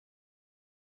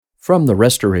From the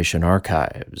Restoration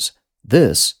Archives,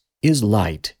 this is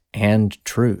Light and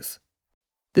Truth.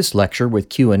 This lecture with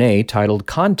Q&A titled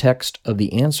Context of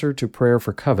the Answer to Prayer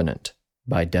for Covenant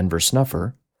by Denver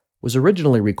Snuffer was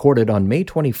originally recorded on May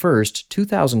 21,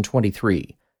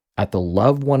 2023 at the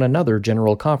Love One Another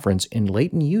General Conference in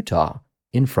Layton, Utah,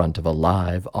 in front of a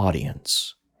live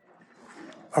audience.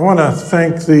 I want to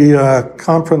thank the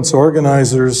conference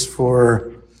organizers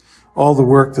for all the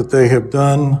work that they have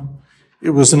done. It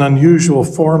was an unusual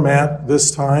format this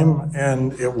time,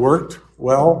 and it worked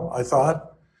well, I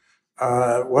thought.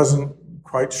 Wasn't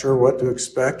quite sure what to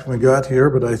expect when we got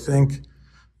here, but I think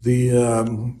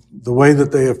the way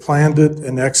that they have planned it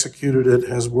and executed it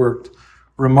has worked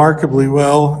remarkably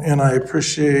well, and I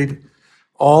appreciate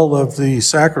all of the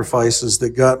sacrifices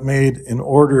that got made in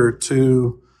order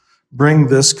to bring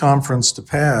this conference to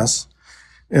pass,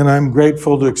 and I'm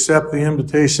grateful to accept the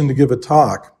invitation to give a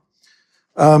talk.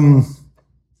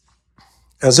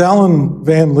 As Alan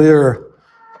Vanleer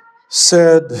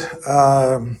said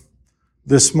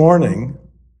this morning,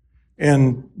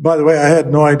 and by the way, I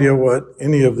had no idea what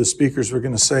any of the speakers were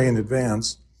going to say in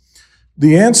advance,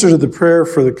 the answer to the prayer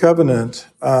for the covenant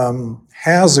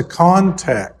has a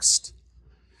context,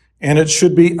 and it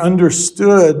should be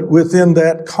understood within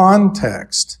that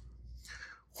context.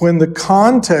 When the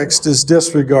context is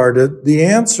disregarded, the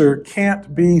answer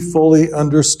can't be fully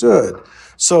understood.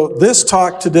 So this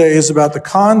talk today is about the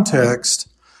context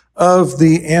of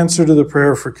the answer to the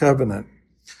prayer for covenant.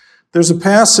 There's a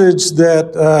passage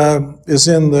that is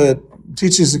in the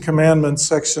Teachings and Commandments,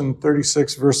 section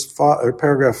 36,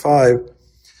 paragraph 5,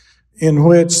 in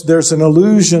which there's an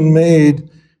allusion made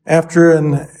after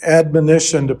an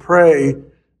admonition to pray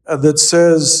that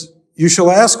says, "You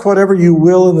shall ask whatever you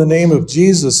will in the name of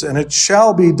Jesus, and it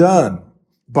shall be done.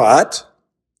 But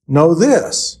know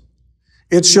this,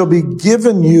 it shall be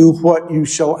given you what you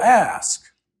shall ask."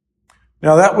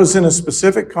 Now that was in a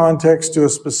specific context to a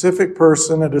specific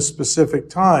person at a specific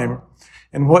time.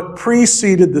 And what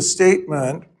preceded the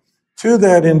statement to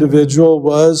that individual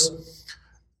was,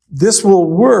 this will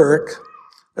work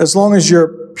as long as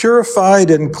you're purified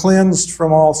and cleansed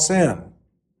from all sin.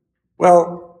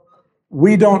 Well,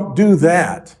 we don't do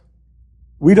that.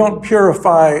 We don't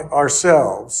purify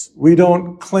ourselves. We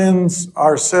don't cleanse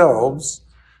ourselves.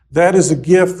 That is a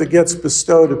gift that gets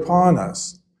bestowed upon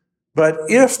us. But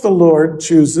if the Lord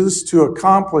chooses to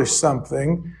accomplish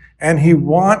something and He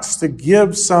wants to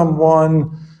give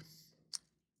someone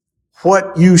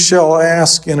what you shall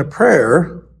ask in a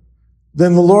prayer,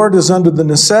 then the Lord is under the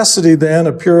necessity then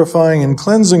of purifying and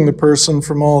cleansing the person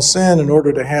from all sin in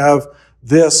order to have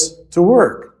this to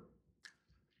work.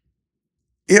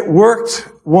 It worked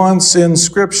once in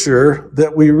Scripture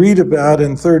that we read about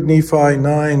in Third Nephi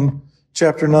 9,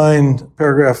 chapter 9,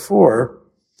 paragraph 4,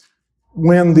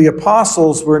 when the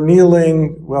apostles were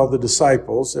kneeling, well, the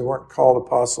disciples, they weren't called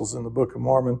apostles in the Book of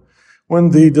Mormon, when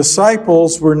the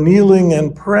disciples were kneeling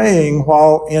and praying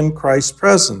while in Christ's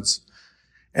presence.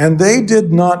 And they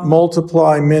did not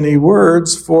multiply many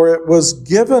words, for it was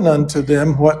given unto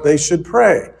them what they should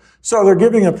pray. So they're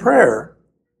giving a prayer,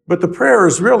 but the prayer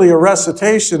is really a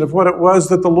recitation of what it was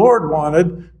that the Lord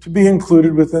wanted to be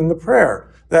included within the prayer.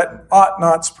 That ought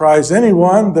not surprise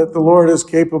anyone that the Lord is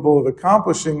capable of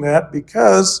accomplishing that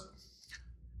because,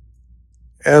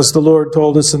 as the Lord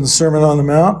told us in the Sermon on the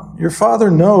Mount, your Father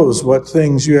knows what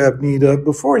things you have need of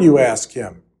before you ask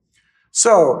Him.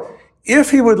 So,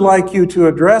 if He would like you to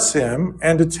address Him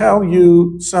and to tell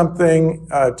you something,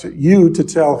 to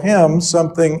tell Him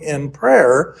something in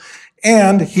prayer,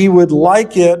 and He would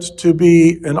like it to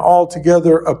be an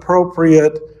altogether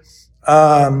appropriate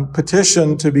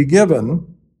petition to be given,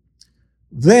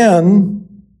 then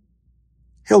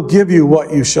He'll give you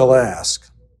what you shall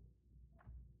ask.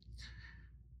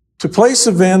 To place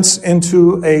events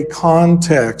into a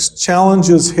context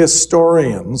challenges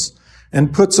historians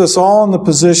and puts us all in the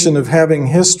position of having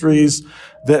histories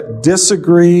that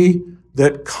disagree,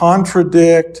 that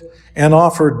contradict, and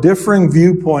offer differing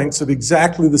viewpoints of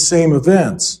exactly the same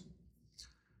events.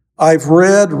 I've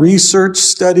read, researched,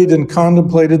 studied, and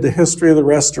contemplated the history of the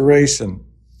Restoration.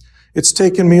 It's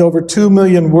taken me over 2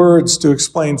 million words to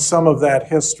explain some of that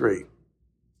history.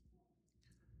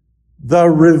 The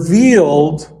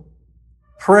revealed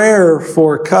prayer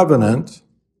for covenant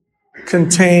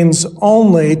contains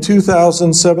only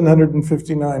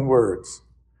 2,759 words.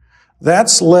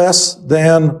 That's less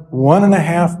than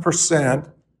 1.5%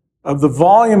 of the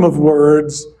volume of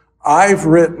words I've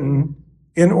written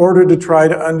in order to try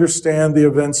to understand the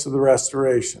events of the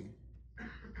Restoration.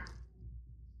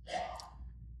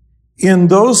 In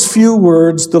those few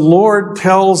words, the Lord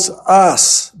tells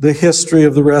us the history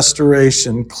of the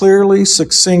restoration clearly,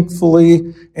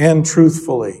 succinctly, and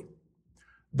truthfully.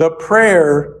 The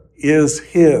prayer is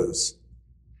His.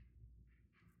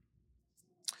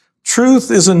 Truth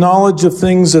is a knowledge of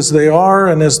things as they are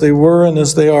and as they were and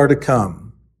as they are to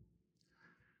come.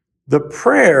 The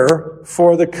prayer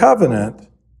for the covenant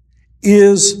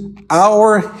is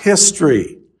our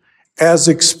history as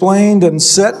explained and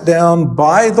set down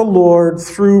by the Lord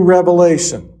through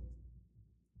revelation.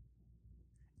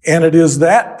 And it is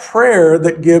that prayer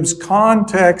that gives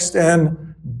context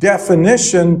and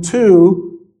definition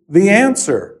to the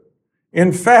answer.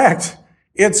 In fact,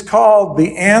 it's called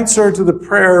the answer to the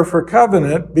prayer for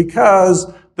covenant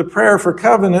because the prayer for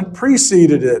covenant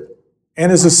preceded it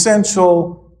and is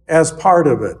essential as part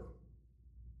of it.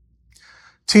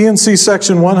 T&C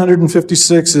section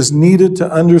 156 is needed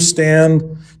to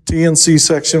understand T&C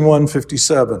section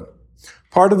 157.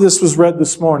 Part of this was read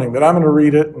this morning, but I'm going to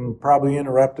read it and probably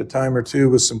interrupt a time or two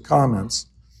with some comments.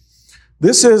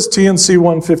 This is T&C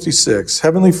 156.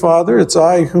 Heavenly Father, it's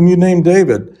I, whom you named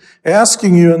David,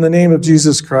 asking you in the name of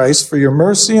Jesus Christ for your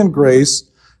mercy and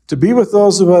grace to be with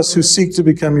those of us who seek to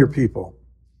become your people.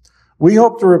 We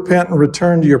hope to repent and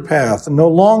return to your path and no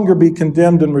longer be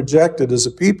condemned and rejected as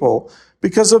a people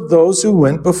because of those who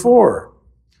went before.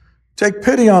 Take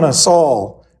pity on us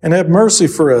all and have mercy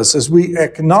for us as we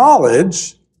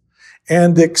acknowledge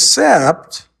and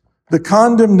accept the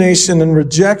condemnation and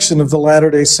rejection of the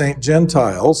Latter-day Saint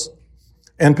Gentiles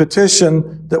and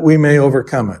petition that we may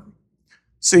overcome it.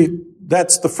 See,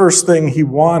 that's the first thing he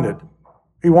wanted.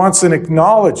 He wants an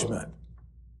acknowledgement,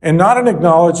 and not an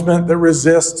acknowledgement that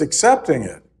resists accepting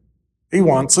it. He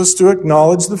wants us to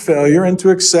acknowledge the failure and to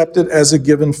accept it as a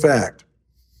given fact.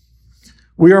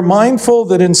 We are mindful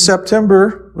that in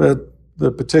September,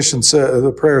 the petition,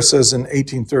 the prayer says in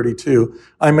 1832,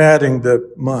 I'm adding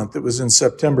the month, it was in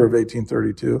September of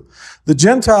 1832, the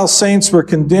Gentile saints were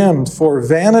condemned for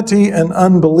vanity and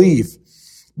unbelief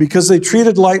because they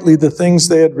treated lightly the things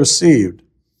they had received.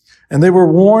 And they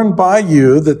were warned by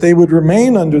you that they would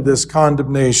remain under this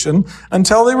condemnation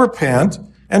until they repent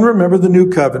and remember the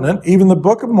new covenant, even the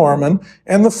Book of Mormon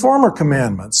and the former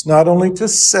commandments, not only to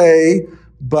say,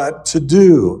 but to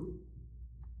do.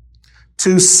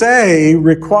 To say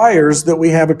requires that we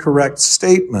have a correct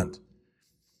statement.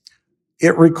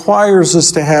 It requires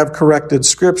us to have corrected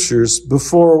scriptures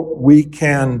before we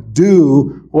can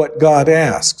do what God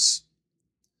asks.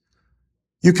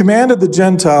 You commanded the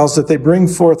Gentiles that they bring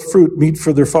forth fruit meet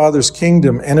for their Father's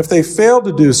kingdom, and if they failed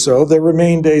to do so, there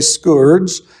remained a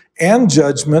scourge and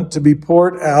judgment to be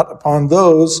poured out upon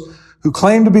those who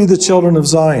claim to be the children of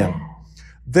Zion.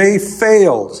 They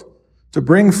failed to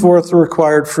bring forth the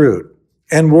required fruit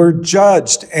and were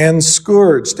judged and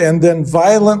scourged and then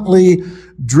violently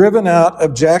driven out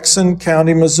of Jackson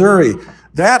County, Missouri.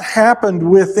 That happened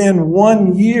within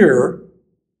 1 year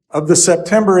of the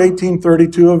September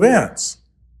 1832 events.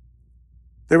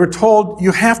 They were told,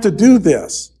 you have to do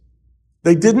this.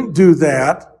 They didn't do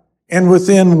that, and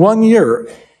within 1 year,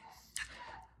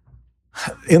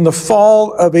 in the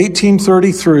fall of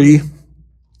 1833,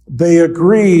 they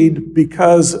agreed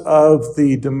because of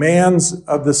the demands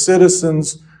of the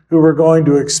citizens who were going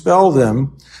to expel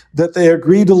them, that they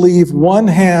agreed to leave one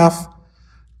half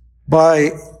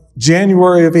by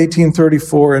January of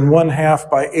 1834 and one half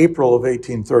by April of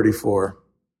 1834.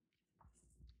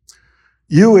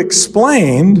 You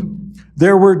explained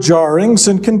there were jarrings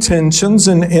and contentions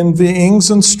and envyings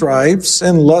and strifes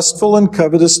and lustful and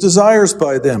covetous desires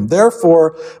by them.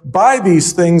 Therefore, by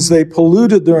these things they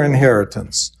polluted their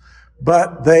inheritance,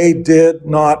 but they did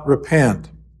not repent.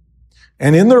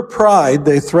 And in their pride,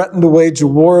 they threatened to wage a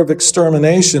war of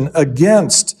extermination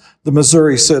against the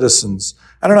Missouri citizens.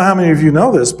 I don't know how many of you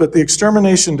know this, but the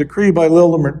extermination decree by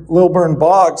Lilburn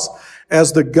Boggs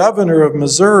as the governor of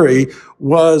Missouri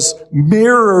was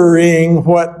mirroring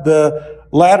what the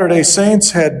Latter-day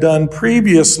Saints had done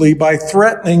previously by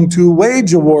threatening to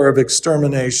wage a war of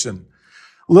extermination.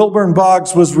 Lilburn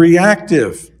Boggs was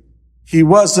reactive. He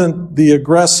wasn't the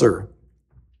aggressor,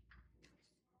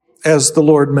 as the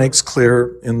Lord makes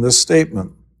clear in this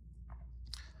statement.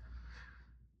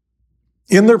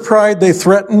 In their pride, they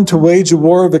threatened to wage a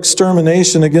war of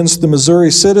extermination against the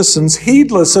Missouri citizens,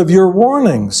 heedless of your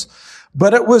warnings.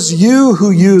 But it was you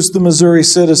who used the Missouri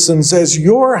citizens as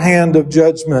your hand of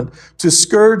judgment to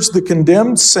scourge the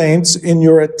condemned saints in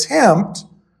your attempt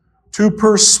to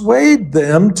persuade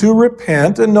them to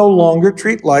repent and no longer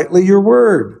treat lightly your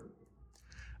word.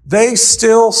 They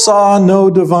still saw no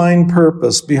divine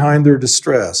purpose behind their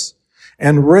distress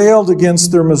and railed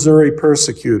against their Missouri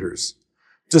persecutors.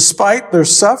 Despite their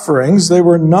sufferings, they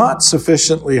were not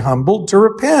sufficiently humbled to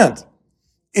repent.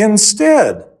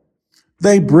 Instead,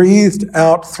 they breathed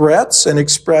out threats and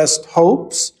expressed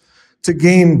hopes to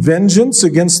gain vengeance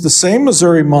against the same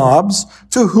Missouri mobs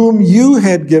to whom you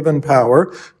had given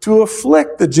power to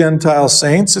afflict the Gentile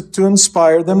saints to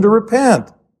inspire them to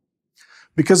repent.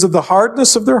 Because of the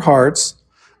hardness of their hearts,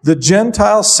 the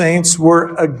Gentile saints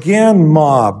were again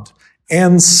mobbed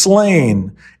and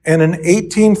slain, and in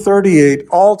 1838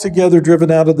 altogether driven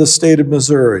out of the state of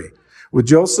Missouri, with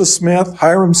Joseph Smith,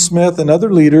 Hiram Smith, and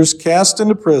other leaders cast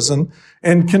into prison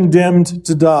and condemned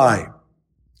to die.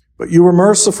 But you were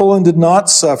merciful and did not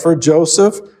suffer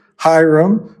Joseph,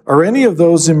 Hiram, or any of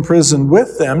those imprisoned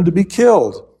with them to be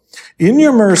killed. In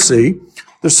your mercy,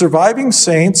 the surviving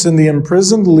saints and the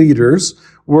imprisoned leaders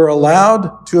were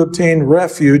allowed to obtain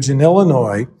refuge in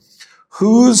Illinois,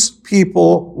 whose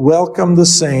people welcomed the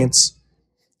saints,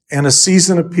 and a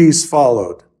season of peace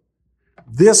followed.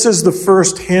 This is the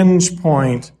first hinge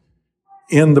point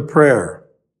in the prayer.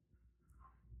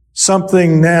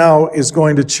 Something now is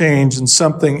going to change and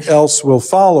something else will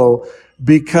follow,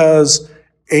 because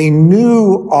a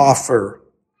new offer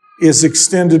is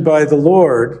extended by the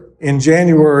Lord in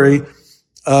January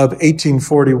of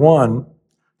 1841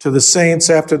 to the saints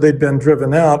after they'd been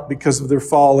driven out because of their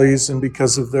follies and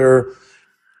because of their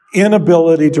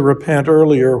inability to repent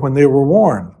earlier when they were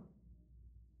warned.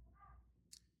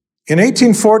 In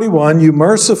 1841, you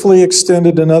mercifully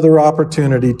extended another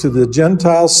opportunity to the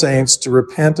Gentile saints to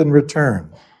repent and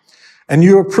return. And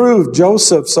you approved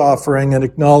Joseph's offering and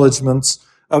acknowledgments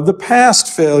of the past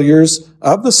failures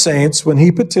of the saints when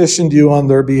he petitioned you on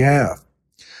their behalf.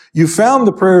 You found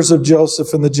the prayers of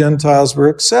Joseph and the Gentiles were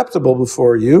acceptable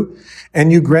before you,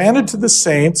 and you granted to the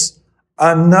saints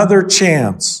another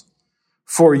chance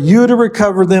for you to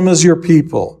recover them as your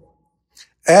people,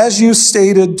 as you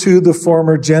stated to the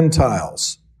former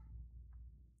Gentiles.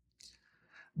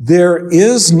 There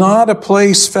is not a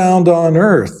place found on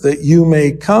earth that you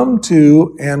may come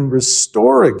to and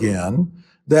restore again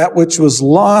that which was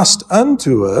lost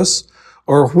unto us,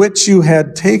 or which you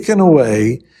had taken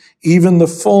away, even the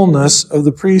fullness of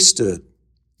the priesthood.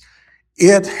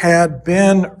 It had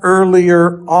been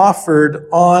earlier offered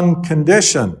on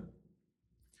condition.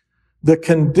 The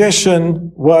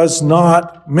condition was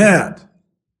not met.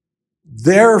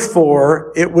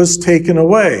 Therefore, it was taken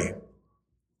away.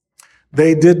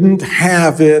 They didn't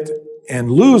have it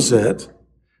and lose it.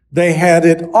 They had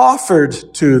it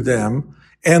offered to them,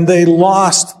 and they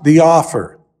lost the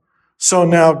offer. So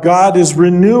now God is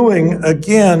renewing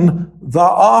again the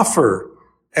offer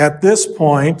at this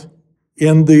point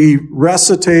in the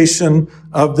recitation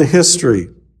of the history.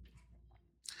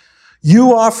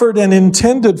 You offered and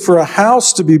intended for a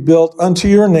house to be built unto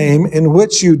your name, in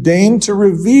which you deigned to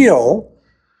reveal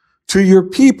to your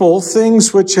people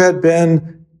things which had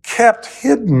been kept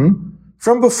hidden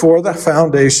from before the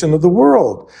foundation of the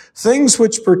world, things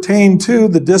which pertain to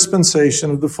the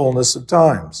dispensation of the fullness of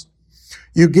times.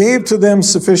 You gave to them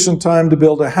sufficient time to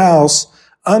build a house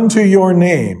unto your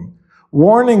name,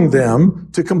 warning them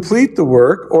to complete the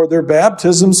work, or their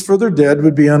baptisms for their dead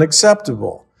would be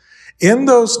unacceptable. In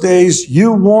those days,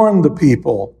 you warned the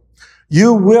people,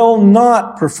 you will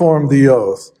not perform the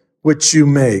oath which you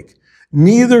make,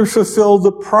 neither fulfill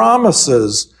the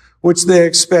promises which they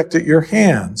expect at your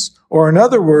hands. Or in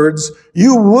other words,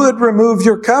 you would remove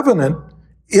your covenant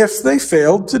if they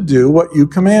failed to do what you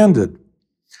commanded.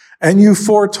 And you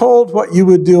foretold what you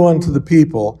would do unto the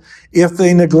people if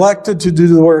they neglected to do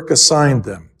the work assigned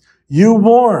them. You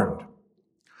warned.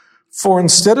 For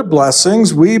instead of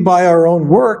blessings, we by our own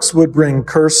works would bring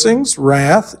cursings,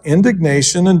 wrath,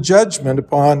 indignation, and judgment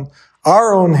upon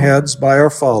our own heads by our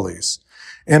follies,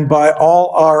 and by all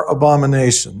our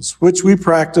abominations, which we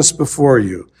practice before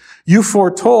you. You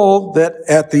foretold that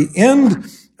at the end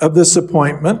of this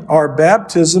appointment, our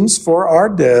baptisms for our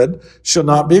dead shall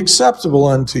not be acceptable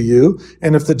unto you.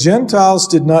 And if the Gentiles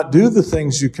did not do the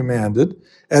things you commanded,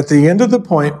 at the end of the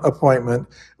appointment,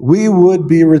 we would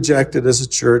be rejected as a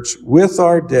church with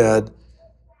our dead,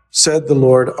 said the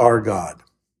Lord our God.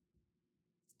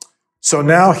 So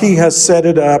now he has set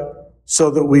it up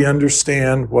so that we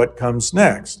understand what comes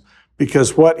next,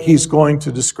 because what he's going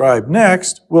to describe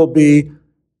next will be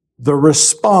the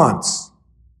response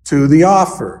to the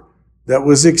offer that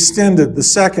was extended the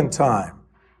second time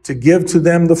to give to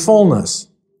them the fullness.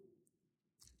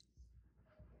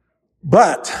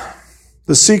 But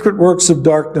the secret works of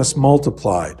darkness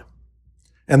multiplied,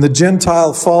 and the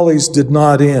Gentile follies did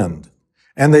not end,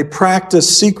 and they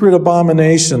practiced secret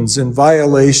abominations in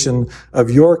violation of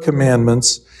your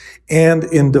commandments and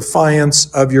in defiance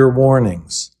of your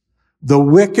warnings. The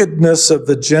wickedness of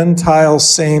the Gentile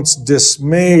saints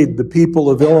dismayed the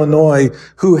people of Illinois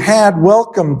who had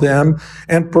welcomed them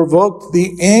and provoked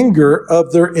the anger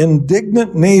of their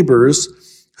indignant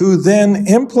neighbors who then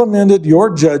implemented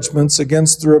your judgments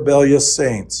against the rebellious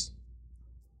saints.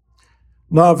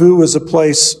 Nauvoo was a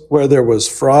place where there was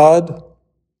fraud,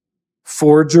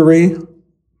 forgery,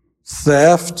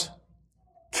 theft,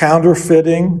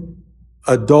 counterfeiting,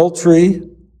 adultery,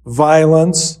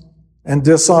 violence, and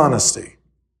dishonesty.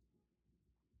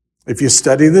 If you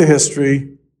study the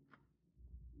history,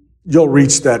 you'll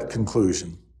reach that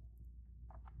conclusion.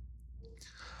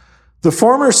 The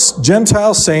former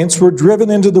Gentile saints were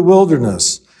driven into the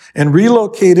wilderness and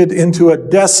relocated into a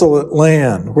desolate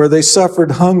land where they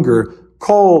suffered hunger,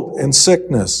 cold, and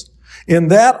sickness. In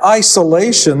that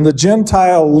isolation, the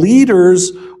Gentile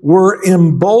leaders were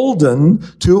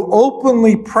emboldened to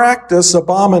openly practice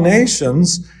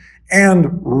abominations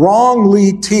and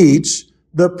wrongly teach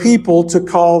the people to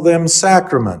call them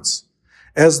sacraments,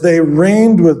 as they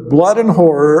reigned with blood and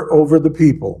horror over the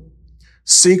people.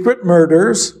 Secret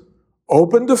murders,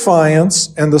 open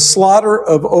defiance, and the slaughter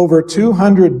of over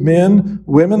 200 men,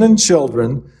 women, and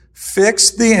children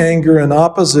fixed the anger and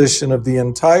opposition of the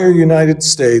entire United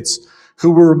States,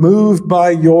 who were moved by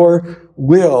your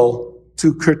will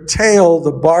to curtail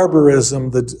the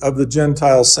barbarism of the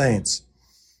Gentile saints.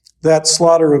 That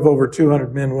slaughter of over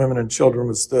 200 men, women, and children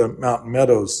was the Mountain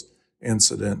Meadows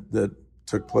incident that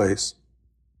took place.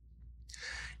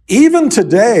 Even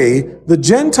today, the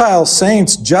Gentile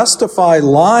saints justify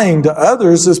lying to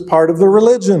others as part of their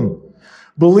religion,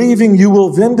 believing you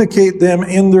will vindicate them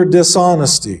in their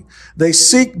dishonesty. They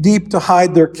seek deep to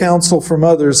hide their counsel from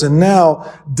others and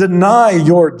now deny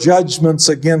your judgments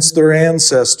against their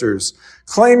ancestors,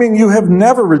 claiming you have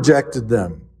never rejected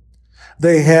them.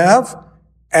 They have,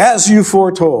 as you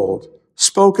foretold,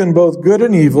 spoken both good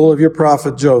and evil of your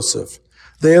prophet Joseph.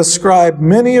 They ascribe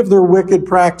many of their wicked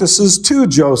practices to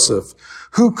Joseph,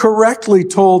 who correctly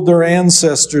told their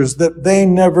ancestors that they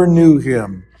never knew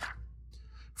him.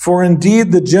 For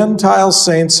indeed, the Gentile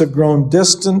saints have grown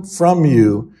distant from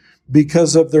you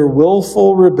because of their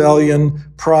willful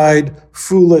rebellion, pride,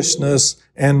 foolishness,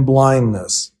 and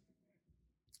blindness.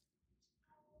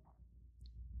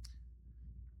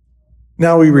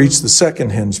 Now we reach the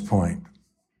second hinge point.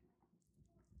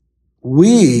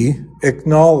 We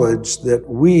acknowledge that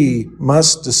we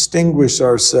must distinguish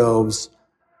ourselves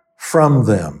from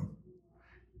them,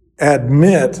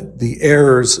 admit the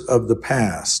errors of the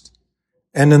past,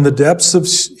 and in the depths of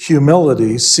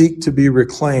humility seek to be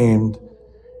reclaimed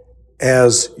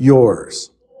as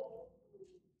yours.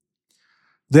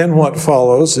 Then what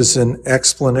follows is an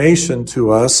explanation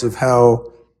to us of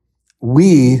how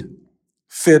we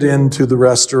fit into the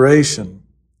restoration.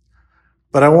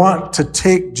 But I want to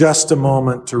take just a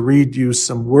moment to read you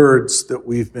some words that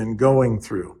we've been going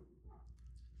through,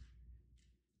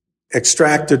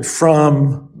 extracted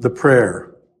from the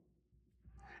prayer.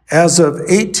 As of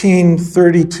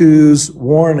 1832's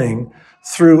warning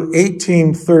through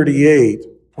 1838,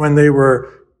 when they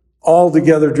were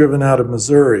altogether driven out of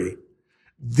Missouri,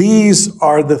 these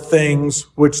are the things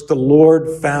which the Lord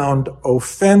found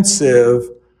offensive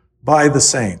by the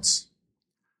saints: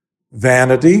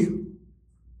 vanity,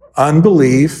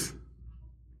 unbelief,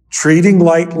 treating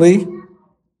lightly,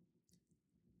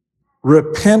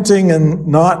 repenting and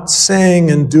not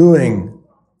saying and doing,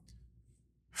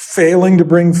 failing to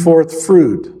bring forth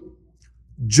fruit,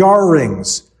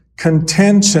 jarrings,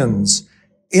 contentions,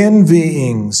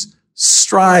 envyings,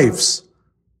 strifes,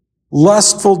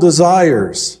 lustful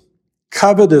desires,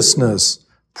 covetousness,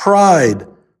 pride,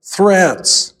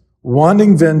 threats,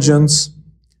 wanting vengeance,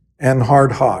 and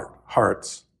hard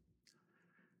hearts.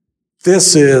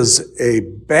 This is a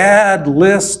bad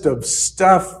list of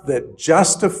stuff that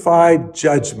justified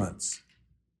judgments.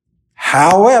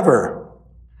 However,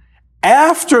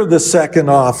 after the second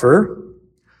offer,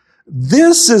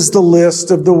 this is the list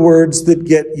of the words that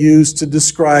get used to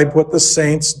describe what the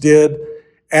saints did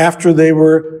after they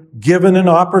were given an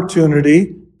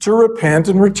opportunity to repent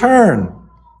and return.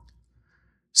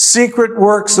 Secret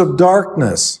works of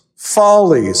darkness,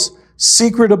 follies,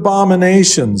 secret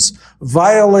abominations,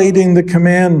 violating the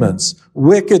commandments,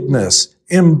 wickedness,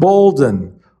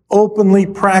 embolden, openly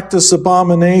practice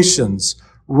abominations,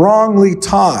 wrongly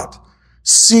taught,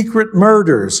 secret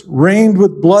murders, reigned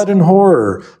with blood and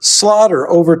horror, slaughter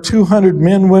over 200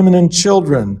 men, women, and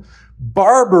children,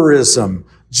 barbarism,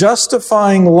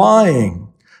 justifying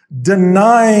lying,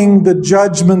 denying the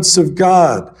judgments of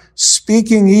God,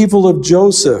 speaking evil of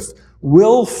Joseph,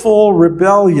 willful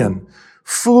rebellion,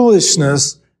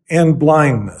 foolishness, and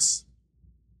blindness.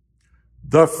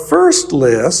 The first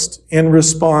list in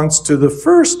response to the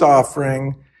first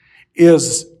offering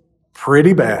is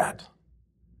pretty bad.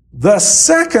 The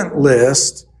second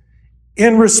list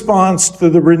in response to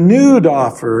the renewed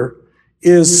offer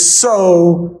is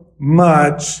so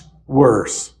much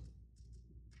worse.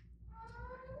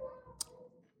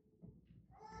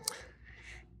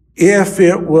 If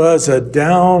it was a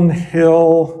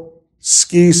downhill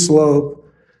ski slope,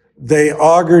 they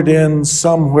augured in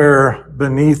somewhere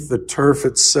beneath the turf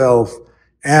itself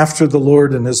after the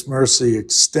Lord in His mercy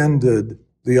extended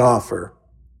the offer.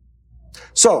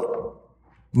 So,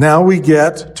 now we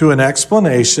get to an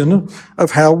explanation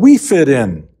of how we fit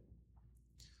in.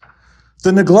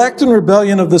 The neglect and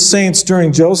rebellion of the saints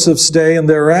during Joseph's day and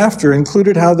thereafter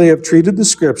included how they have treated the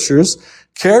Scriptures,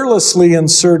 carelessly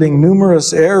inserting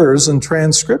numerous errors and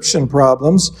transcription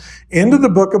problems into the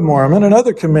Book of Mormon and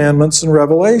other commandments and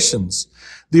revelations.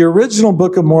 The original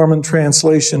Book of Mormon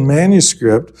translation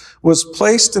manuscript was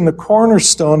placed in the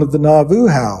cornerstone of the Nauvoo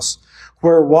house,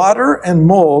 where water and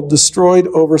mold destroyed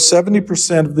over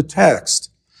 70% of the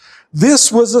text.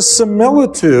 This was a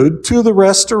similitude to the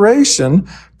restoration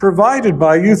provided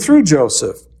by you through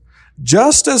Joseph.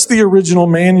 Just as the original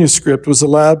manuscript was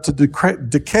allowed to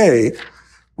decay,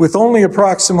 with only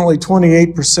approximately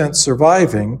 28%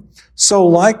 surviving, so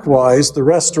likewise the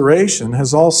restoration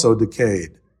has also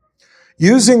decayed.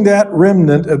 Using that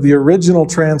remnant of the original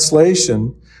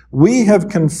translation, we have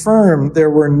confirmed there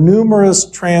were numerous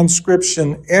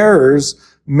transcription errors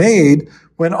made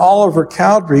when Oliver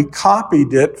Cowdery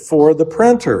copied it for the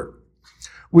printer.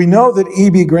 We know that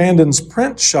E.B. Grandin's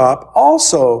print shop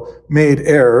also made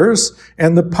errors,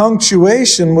 and the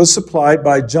punctuation was supplied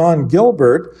by John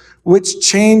Gilbert, which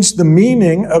changed the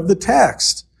meaning of the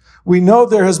text. We know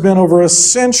there has been over a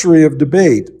century of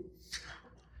debate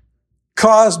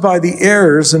caused by the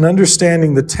errors in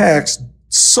understanding the text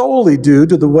solely due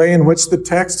to the way in which the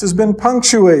text has been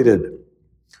punctuated.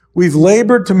 We've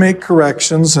labored to make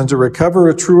corrections and to recover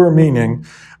a truer meaning,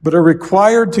 but are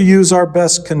required to use our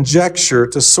best conjecture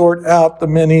to sort out the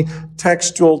many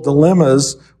textual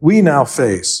dilemmas we now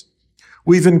face.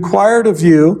 We've inquired of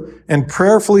you and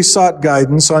prayerfully sought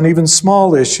guidance on even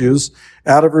small issues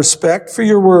out of respect for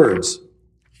your words.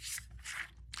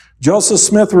 Joseph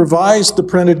Smith revised the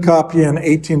printed copy in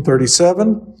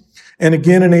 1837 and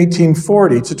again in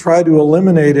 1840 to try to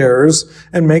eliminate errors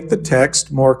and make the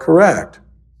text more correct.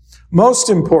 Most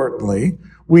importantly,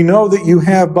 we know that you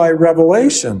have, by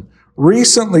revelation,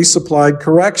 recently supplied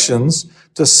corrections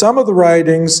to some of the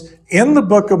writings in the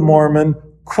Book of Mormon,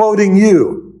 quoting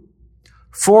you,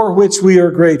 for which we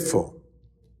are grateful.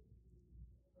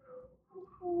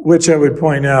 Which I would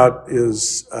point out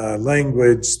is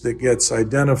language that gets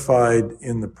identified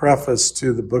in the preface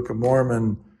to the Book of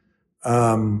Mormon,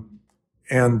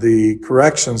 and the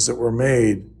corrections that were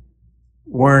made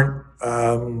weren't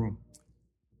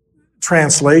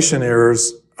translation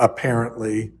errors,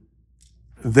 apparently.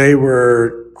 They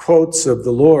were quotes of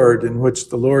the Lord in which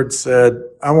the Lord said,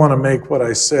 I want to make what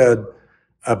I said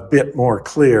a bit more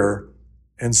clear.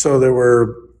 And so there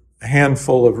were a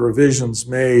handful of revisions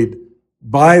made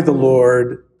by the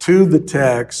Lord to the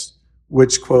text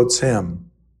which quotes him.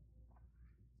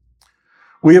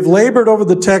 We have labored over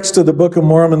the text of the Book of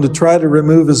Mormon to try to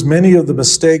remove as many of the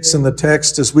mistakes in the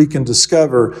text as we can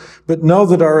discover, but know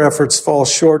that our efforts fall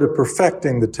short of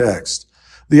perfecting the text.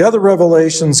 The other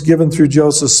revelations given through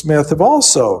Joseph Smith have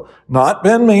also not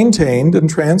been maintained and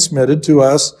transmitted to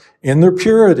us in their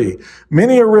purity.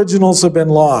 Many originals have been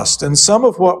lost, and some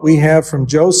of what we have from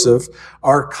Joseph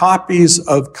are copies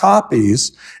of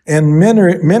copies, and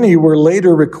many were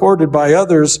later recorded by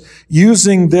others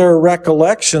using their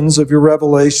recollections of your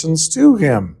revelations to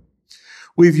him.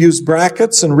 We've used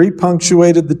brackets and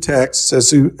repunctuated the texts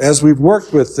as we've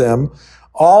worked with them,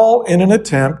 all in an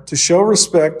attempt to show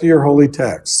respect to your holy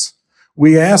texts.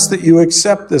 We ask that you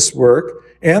accept this work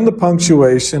and the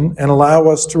punctuation and allow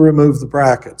us to remove the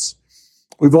brackets.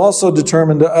 We've also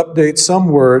determined to update some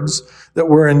words that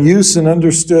were in use and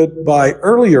understood by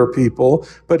earlier people,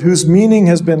 but whose meaning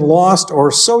has been lost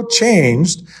or so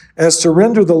changed as to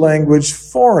render the language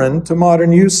foreign to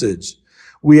modern usage.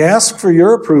 We ask for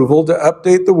your approval to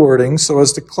update the wording so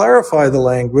as to clarify the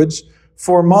language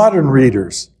for modern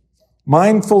readers.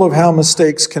 Mindful of how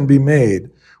mistakes can be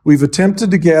made, we've attempted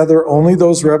to gather only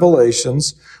those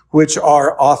revelations which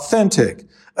are authentic,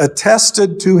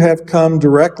 attested to have come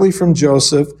directly from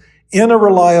Joseph in a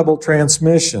reliable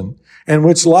transmission, and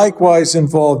which likewise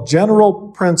involve general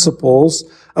principles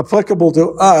applicable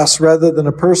to us rather than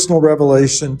a personal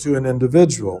revelation to an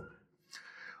individual.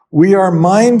 We are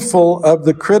mindful of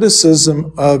the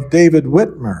criticism of David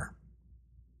Whitmer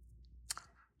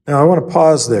Now, I want to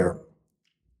pause there.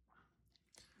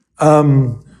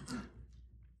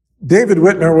 David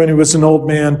Whitmer, when he was an old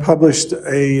man, published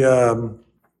a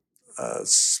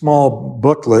small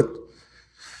booklet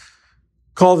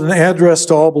called An Address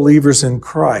to All Believers in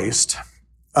Christ.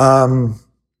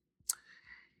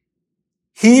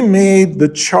 He made the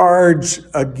charge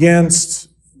against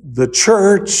the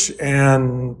church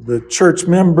and the church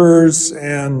members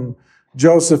and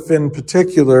Joseph in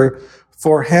particular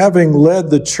for having led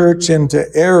the church into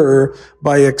error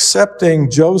by accepting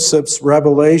Joseph's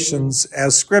revelations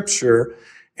as scripture.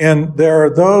 And there are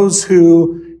those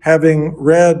who, having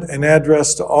read An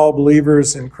Address to All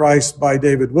Believers in Christ by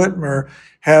David Whitmer,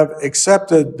 have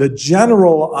accepted the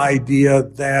general idea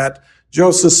that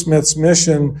Joseph Smith's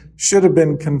mission should have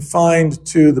been confined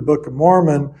to the Book of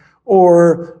Mormon,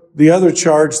 or the other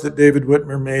charge that David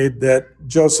Whitmer made, that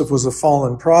Joseph was a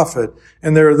fallen prophet.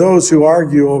 And there are those who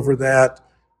argue over that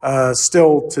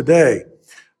still today.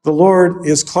 The Lord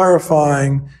is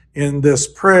clarifying in this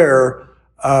prayer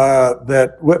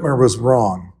that Whitmer was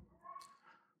wrong.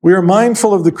 We are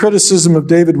mindful of the criticism of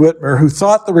David Whitmer, who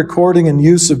thought the recording and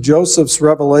use of Joseph's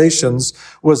revelations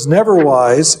was never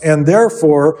wise, and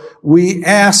therefore we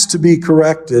ask to be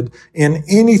corrected in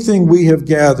anything we have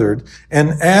gathered,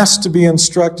 and ask to be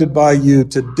instructed by you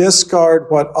to discard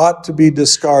what ought to be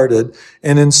discarded,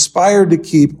 and inspired to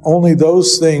keep only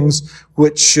those things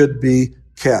which should be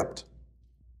kept.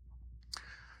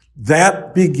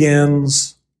 That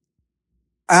begins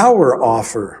our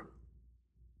offer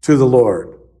to the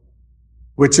Lord,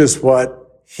 which is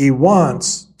what he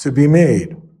wants to be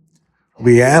made.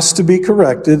 We ask to be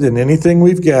corrected in anything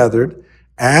we've gathered,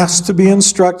 ask to be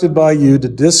instructed by you to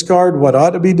discard what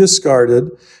ought to be discarded,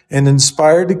 and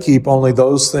inspired to keep only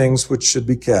those things which should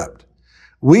be kept.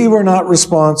 We were not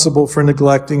responsible for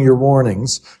neglecting your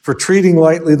warnings, for treating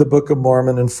lightly the Book of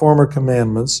Mormon and former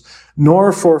commandments,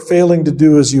 nor for failing to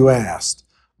do as you asked,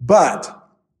 but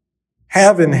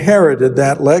have inherited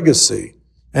that legacy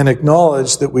and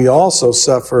acknowledge that we also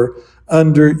suffer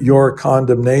under your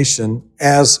condemnation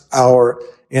as our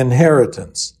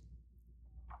inheritance.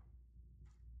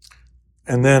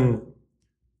 And then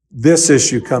this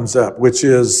issue comes up, which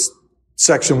is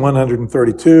section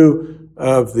 132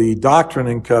 of the Doctrine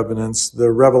and Covenants, the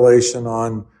revelation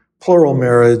on plural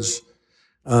marriage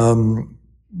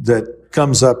that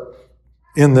comes up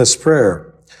in this prayer.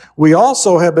 We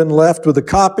also have been left with a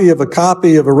copy of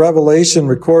a revelation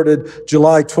recorded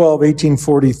July 12,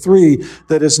 1843,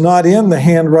 that is not in the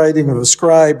handwriting of a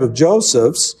scribe of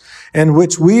Joseph's, and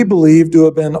which we believe to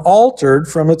have been altered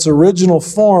from its original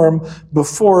form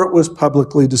before it was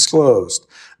publicly disclosed.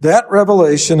 That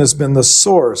revelation has been the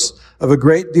source of a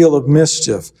great deal of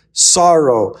mischief,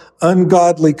 sorrow,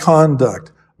 ungodly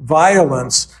conduct,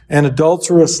 violence, and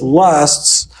adulterous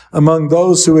lusts among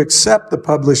those who accept the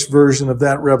published version of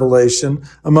that revelation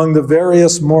among the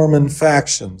various Mormon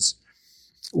factions.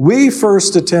 We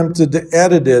first attempted to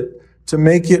edit it to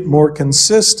make it more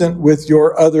consistent with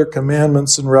your other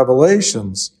commandments and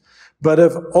revelations, but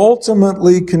have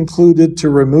ultimately concluded to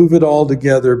remove it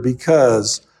altogether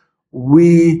because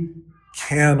we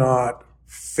cannot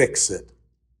fix it.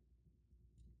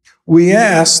 We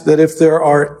ask that if there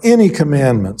are any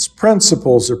commandments,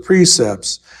 principles, or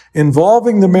precepts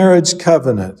involving the marriage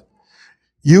covenant,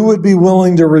 you would be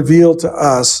willing to reveal to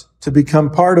us to become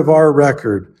part of our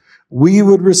record. We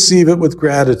would receive it with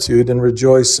gratitude and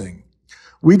rejoicing.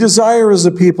 We desire as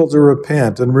a people to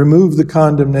repent and remove the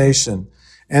condemnation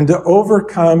and to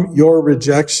overcome your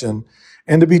rejection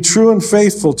and to be true and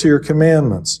faithful to your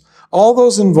commandments. All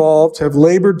those involved have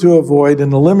labored to avoid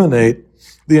and eliminate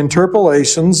the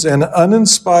interpolations and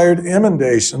uninspired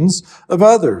emendations of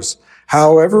others,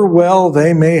 however well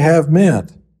they may have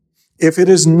meant. If it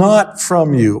is not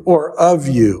from you or of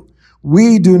you,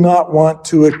 we do not want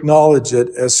to acknowledge it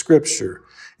as Scripture.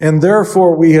 And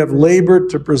therefore we have labored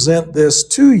to present this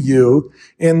to you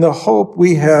in the hope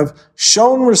we have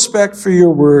shown respect for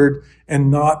your word and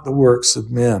not the works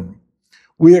of men.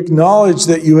 We acknowledge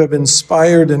that you have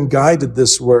inspired and guided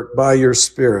this work by your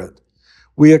Spirit.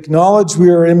 We acknowledge we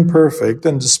are imperfect,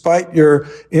 and despite your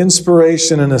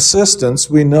inspiration and assistance,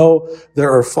 we know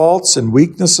there are faults and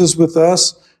weaknesses with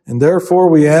us, and therefore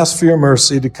we ask for your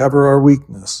mercy to cover our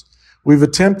weakness. We've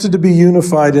attempted to be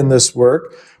unified in this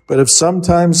work, but have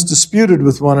sometimes disputed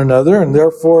with one another, and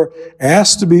therefore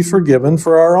asked to be forgiven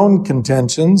for our own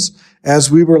contentions as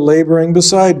we were laboring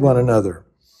beside one another.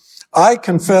 I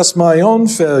confess my own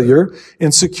failure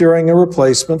in securing a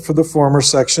replacement for the former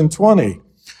Section 20.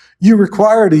 You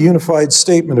required a unified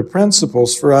statement of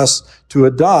principles for us to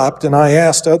adopt, and I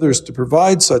asked others to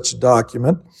provide such a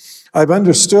document. I've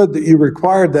understood that you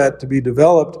required that to be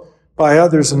developed by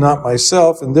others and not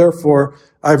myself, and therefore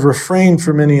I've refrained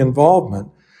from any involvement.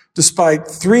 Despite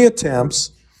 3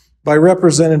 attempts by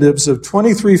representatives of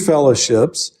 23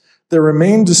 fellowships, there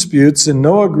remain disputes and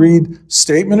no agreed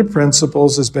statement of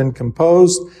principles has been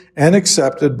composed and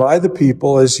accepted by the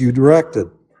people as you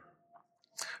directed.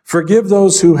 Forgive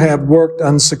those who have worked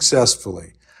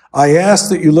unsuccessfully. I ask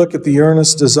that you look at the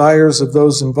earnest desires of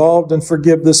those involved and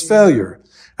forgive this failure.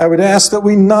 I would ask that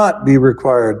we not be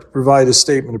required to provide a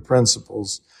statement of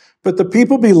principles, but the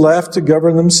people be left to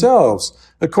govern themselves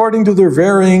according to their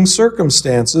varying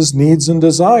circumstances, needs, and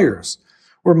desires.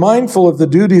 We're mindful of the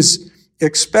duties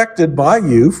expected by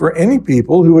you for any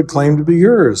people who would claim to be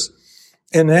yours,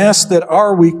 and ask that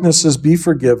our weaknesses be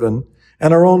forgiven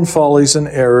and our own follies and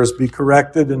errors be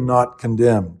corrected and not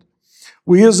condemned.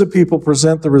 We as a people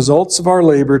present the results of our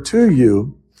labor to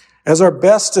you as our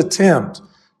best attempt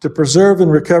to preserve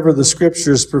and recover the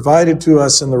scriptures provided to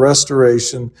us in the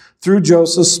restoration through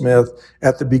Joseph Smith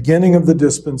at the beginning of the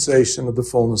dispensation of the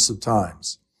fullness of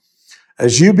times.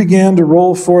 As you began to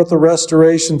roll forth the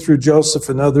restoration through Joseph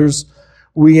and others,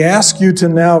 we ask you to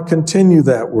now continue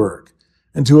that work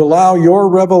and to allow your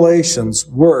revelations,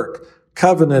 work,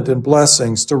 covenant, and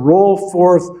blessings to roll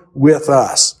forth with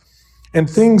us, and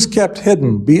things kept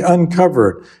hidden be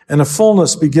uncovered, and a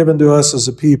fullness be given to us as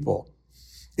a people.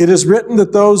 It is written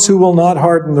that those who will not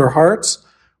harden their hearts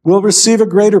will receive a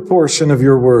greater portion of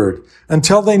your word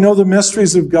until they know the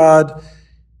mysteries of God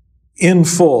in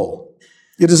full.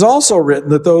 It is also written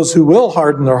that those who will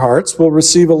harden their hearts will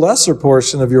receive a lesser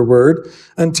portion of your word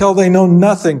until they know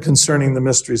nothing concerning the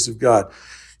mysteries of God.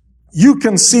 You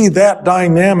can see that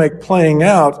dynamic playing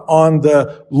out on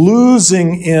the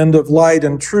losing end of light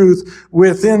and truth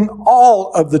within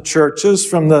all of the churches,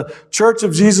 from the Church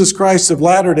of Jesus Christ of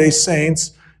Latter-day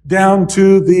Saints down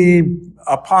to the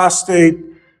apostate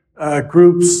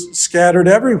groups scattered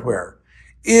everywhere.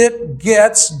 It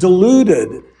gets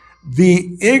diluted.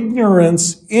 The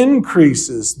ignorance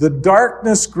increases. The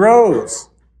darkness grows.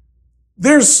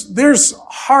 There's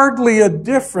hardly a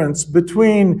difference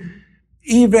between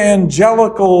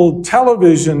evangelical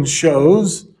television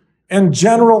shows and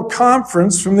general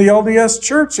conference from the LDS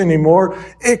Church anymore,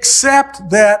 except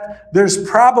that there's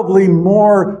probably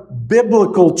more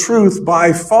biblical truth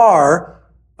by far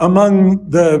among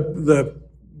the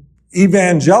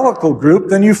evangelical group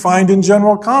than you find in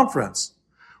general conference,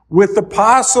 with the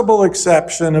possible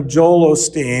exception of Joel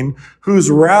Osteen,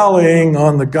 whose rallying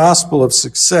on the gospel of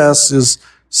success is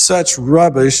such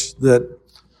rubbish that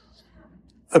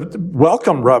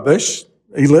welcome rubbish.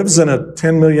 He lives in a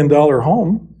 $10 million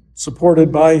home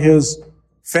supported by his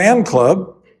fan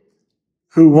club,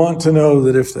 who want to know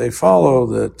that if they follow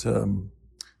that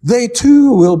they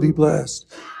too will be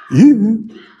blessed. You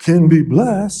can be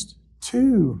blessed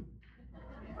too.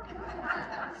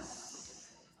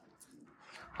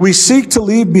 We seek to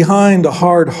leave behind a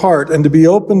hard heart and to be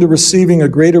open to receiving a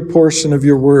greater portion of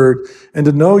your word and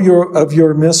to know of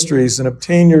your mysteries and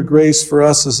obtain your grace for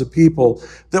us as a people,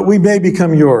 that we may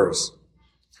become yours.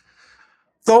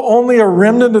 Though only a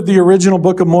remnant of the original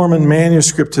Book of Mormon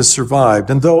manuscript has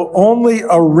survived, and though only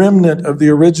a remnant of the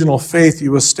original faith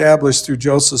you established through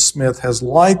Joseph Smith has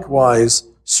likewise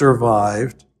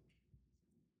survived,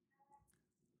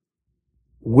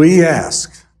 we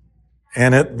ask,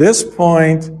 and at this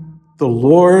point, the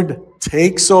Lord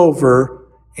takes over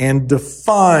and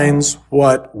defines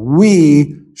what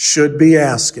we should be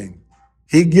asking.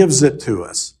 He gives it to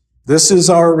us. This is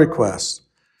our request.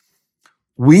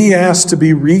 We ask to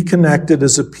be reconnected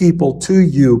as a people to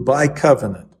you by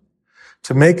covenant,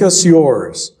 to make us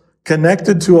yours,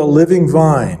 connected to a living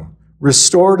vine,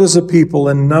 restored as a people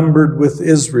and numbered with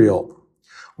Israel.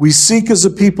 We seek as a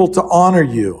people to honor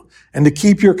you and to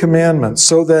keep your commandments,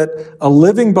 so that a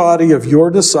living body of your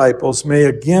disciples may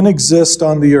again exist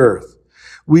on the earth.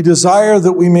 We desire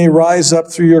that we may rise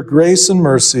up through your grace and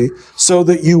mercy, so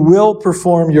that you will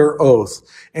perform your oath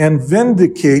and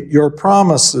vindicate your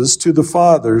promises to the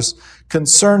fathers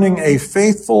concerning a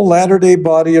faithful latter-day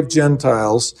body of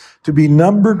Gentiles to be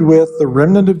numbered with the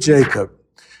remnant of Jacob,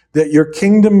 that your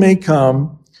kingdom may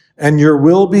come and your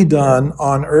will be done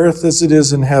on earth as it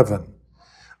is in heaven.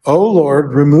 O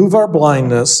Lord, remove our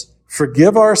blindness,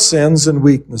 forgive our sins and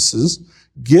weaknesses,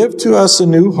 give to us a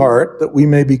new heart that we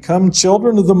may become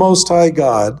children of the Most High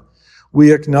God.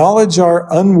 We acknowledge our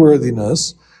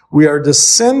unworthiness. We are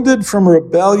descended from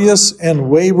rebellious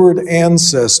and wayward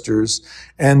ancestors,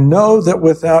 and know that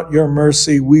without your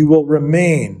mercy we will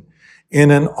remain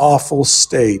in an awful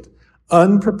state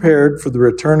unprepared for the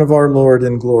return of our Lord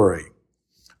in glory.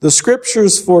 The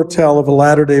Scriptures foretell of a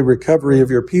latter-day recovery of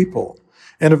your people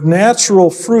and of natural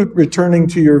fruit returning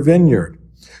to your vineyard.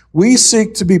 We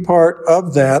seek to be part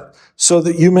of that so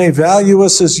that you may value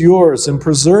us as yours and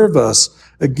preserve us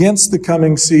against the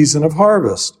coming season of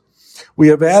harvest. We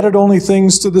have added only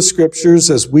things to the Scriptures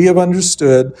as we have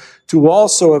understood to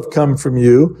also have come from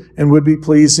you and would be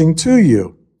pleasing to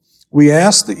you. We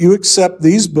ask that you accept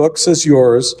these books as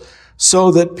yours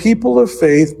so that people of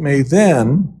faith may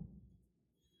then,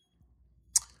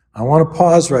 I want to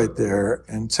pause right there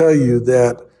and tell you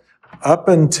that up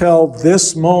until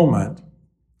this moment,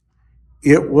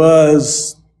 it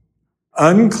was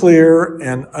unclear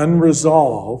and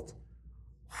unresolved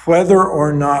whether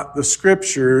or not the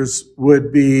Scriptures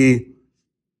would be,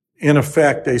 in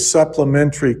effect, a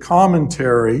supplementary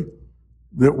commentary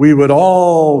that we would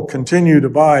all continue to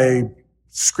buy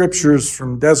Scriptures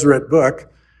from Deseret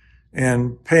Book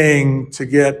and paying to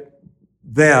get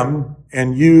them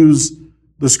and use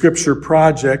the Scripture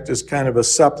Project as kind of a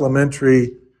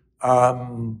supplementary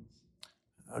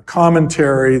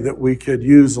commentary that we could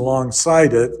use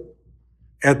alongside it.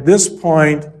 At this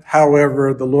point,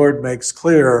 however, the Lord makes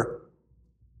clear,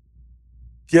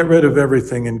 get rid of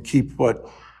everything and keep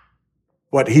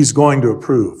what He's going to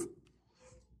approve.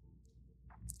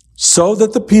 So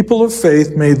that the people of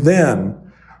faith may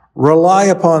then rely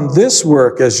upon this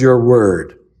work as your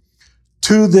word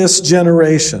to this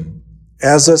generation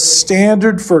as a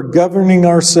standard for governing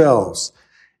ourselves,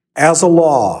 as a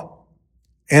law,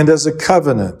 and as a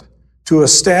covenant to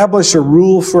establish a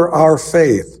rule for our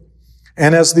faith,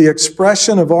 and as the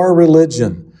expression of our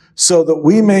religion, so that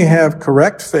we may have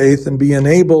correct faith and be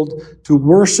enabled to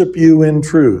worship you in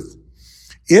truth.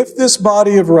 If this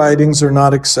body of writings are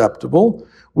not acceptable,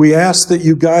 we ask that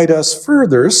you guide us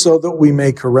further so that we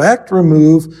may correct,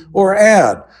 remove, or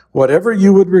add whatever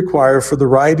you would require for the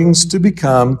writings to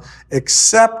become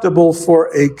acceptable for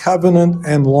a covenant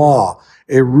and law,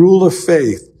 a rule of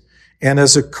faith, and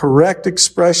as a correct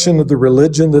expression of the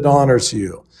religion that honors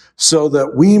you, so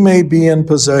that we may be in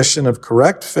possession of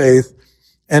correct faith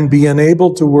and be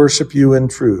enabled to worship you in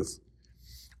truth.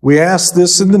 We ask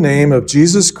this in the name of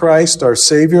Jesus Christ, our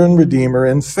Savior and Redeemer,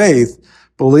 in faith,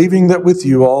 believing that with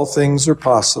you all things are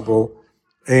possible.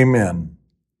 Amen.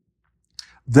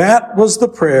 That was the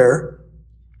prayer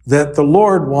that the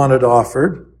Lord wanted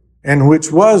offered and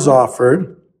which was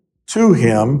offered to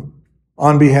him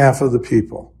on behalf of the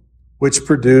people, which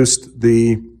produced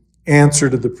the answer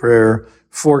to the prayer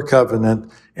for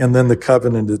covenant and then the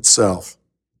covenant itself.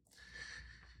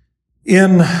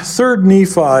 In Third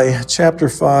Nephi, chapter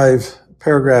 5,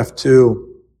 paragraph 2,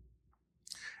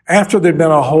 after there'd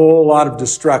been a whole lot of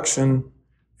destruction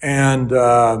and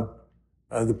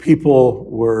the people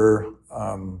were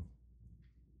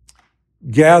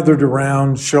gathered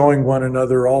around showing one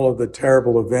another all of the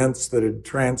terrible events that had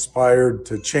transpired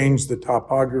to change the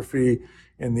topography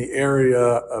in the area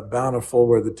of Bountiful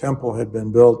where the temple had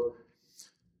been built,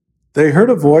 they heard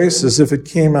a voice as if it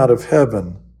came out of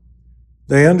heaven.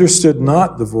 They understood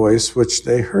not the voice which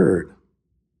they heard.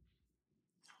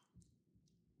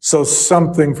 So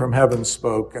something from heaven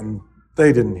spoke, and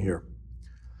they didn't hear.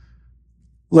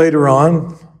 Later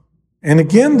on, and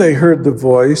again they heard the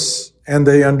voice, and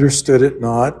they understood it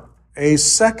not a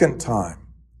second time.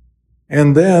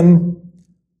 And then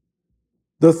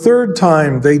the third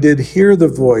time they did hear the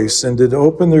voice, and did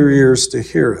open their ears to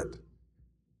hear it.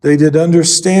 They did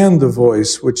understand the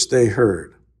voice which they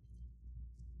heard.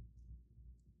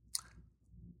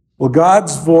 Well,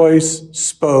 God's voice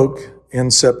spoke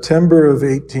in September of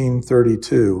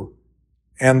 1832,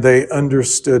 and they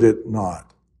understood it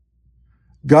not.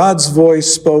 God's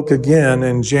voice spoke again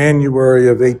in January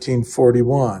of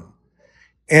 1841,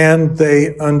 and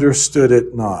they understood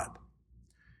it not.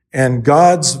 And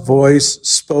God's voice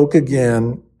spoke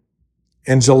again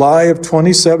in July of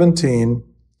 2017,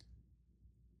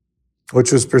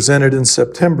 which was presented in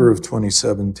September of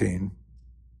 2017.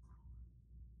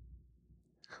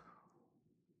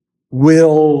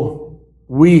 Will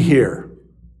we hear?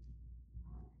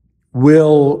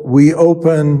 Will we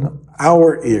open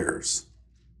our ears?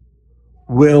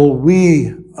 Will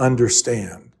we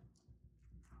understand?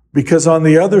 Because on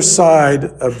the other side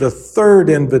of the third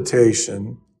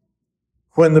invitation,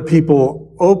 when the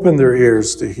people open their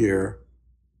ears to hear,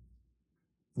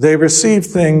 they receive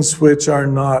things which are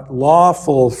not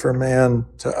lawful for man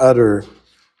to utter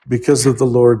because of the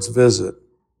Lord's visit.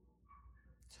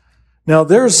 Now,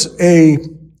 there's a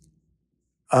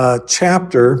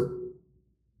chapter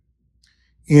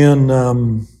in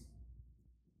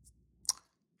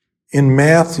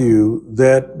Matthew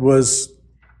that was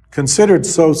considered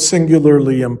so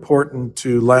singularly important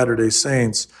to Latter-day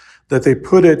Saints that they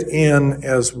put it in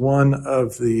as one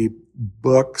of the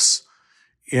books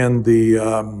in the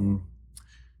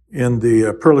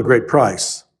Pearl of Great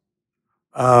Price.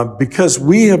 Because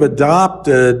we have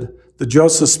adopted the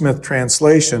Joseph Smith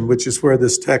translation, which is where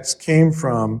this text came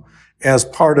from, as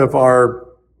part of our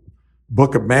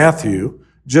Book of Matthew,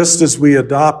 just as we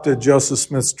adopted Joseph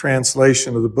Smith's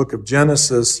translation of the Book of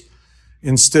Genesis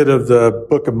instead of the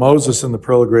Book of Moses in the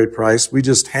Pearl of Great Price. We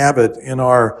just have it in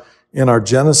our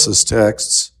Genesis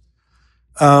texts.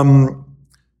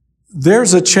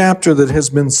 There's a chapter that has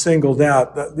been singled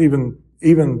out, that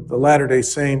even the Latter-day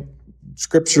Saint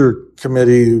Scripture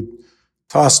Committee, who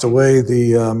tossed away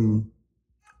the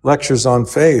lectures on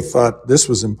faith, thought this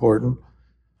was important.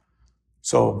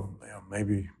 So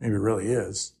maybe it really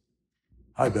is.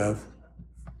 Hi, Bev.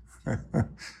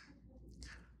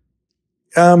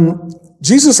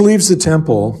 Jesus leaves the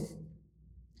temple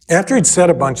after he'd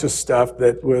said a bunch of stuff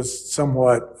that was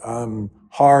somewhat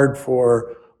hard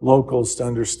for locals to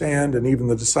understand, and even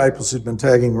the disciples who'd been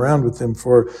tagging around with him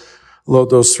for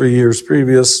those 3 years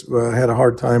previous had a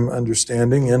hard time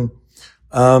understanding. And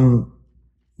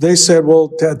they said, well,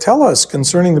 tell us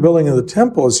concerning the building of the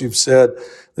temple, as you've said,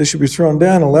 they should be thrown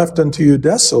down and left unto you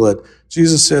desolate.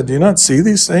 Jesus said, do you not see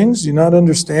these things? Do you not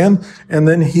understand? And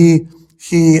then he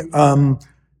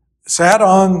sat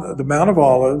on the Mount of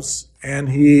Olives and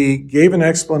he gave an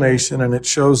explanation, and it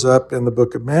shows up in the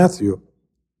book of Matthew.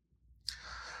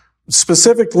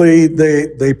 Specifically,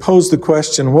 they posed the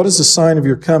question, what is the sign of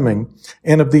your coming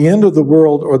and of the end of the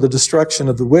world, or the destruction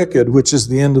of the wicked, which is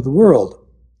the end of the world?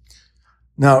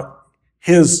 Now,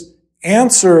 his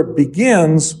answer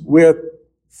begins with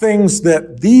things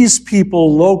that these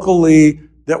people locally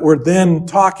that were then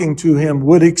talking to him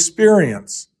would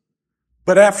experience.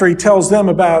 But after he tells them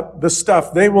about the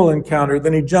stuff they will encounter,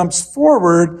 then he jumps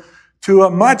forward to a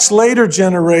much later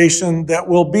generation that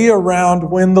will be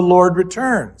around when the Lord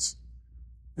returns.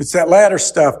 It's that latter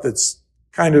stuff that's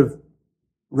kind of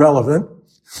relevant.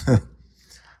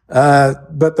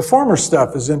 But the former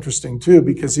stuff is interesting too,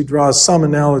 because he draws some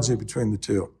analogy between the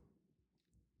two.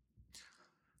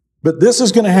 But this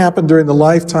is going to happen during the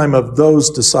lifetime of those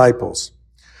disciples.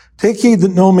 Take heed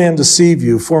that no man deceive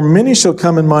you, for many shall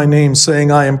come in my name,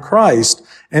 saying, I am Christ,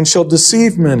 and shall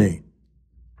deceive many.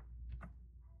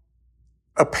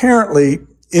 Apparently,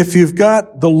 if you've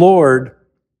got the Lord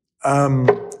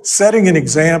setting an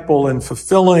example and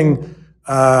fulfilling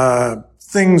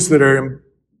things that are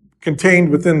contained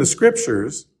within the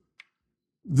Scriptures,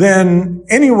 then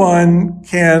anyone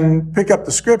can pick up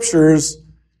the Scriptures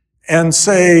and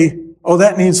say, oh,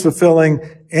 that needs fulfilling,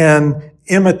 and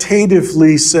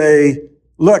imitatively say,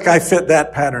 look, I fit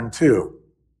that pattern too.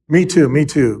 Me too, me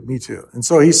too, me too. And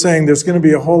so he's saying there's going to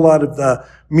be a whole lot of the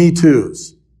me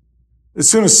toos. As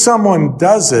soon as someone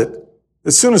does it,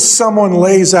 as soon as someone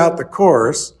lays out the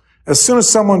course, as soon as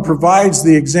someone provides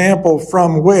the example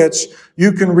from which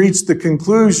you can reach the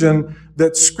conclusion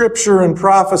that Scripture and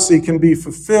prophecy can be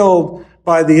fulfilled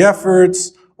by the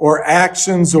efforts or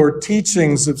actions or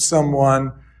teachings of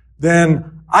someone,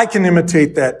 then I can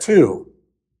imitate that too.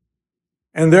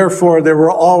 And therefore, there will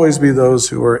always be those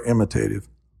who are imitative.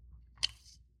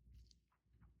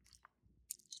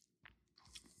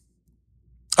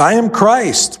 I am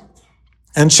Christ,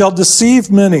 and shall deceive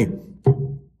many.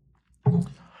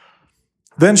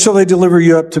 Then shall they deliver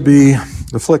you up to be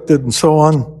afflicted, and so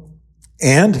on.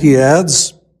 And, he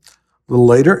adds a little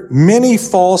later, many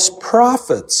false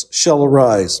prophets shall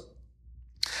arise,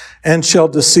 and shall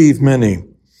deceive many.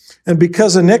 And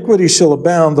because iniquity shall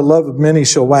abound, the love of many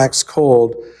shall wax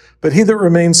cold. But he that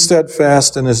remains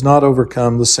steadfast and is not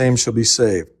overcome, the same shall be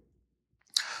saved.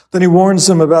 Then he warns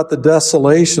them about the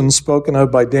desolation spoken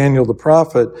of by Daniel the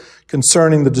prophet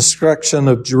concerning the destruction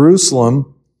of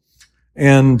Jerusalem.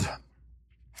 And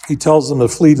he tells them to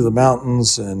flee to the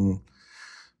mountains, and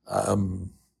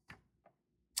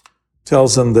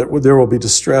tells them that there will be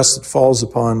distress that falls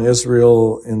upon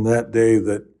Israel in that day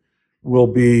that will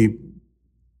be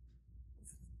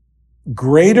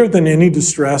greater than any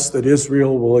distress that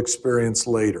Israel will experience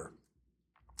later,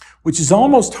 which is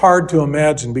almost hard to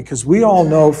imagine, because we all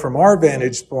know from our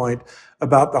vantage point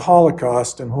about the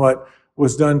Holocaust and what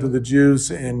was done to the Jews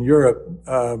in Europe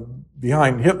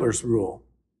behind Hitler's rule.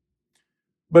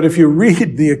 But if you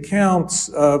read the accounts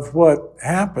of what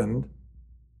happened,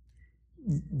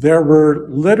 there were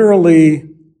literally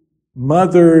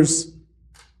mothers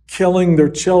killing their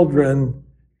children,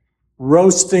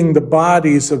 roasting the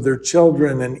bodies of their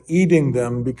children and eating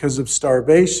them because of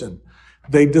starvation.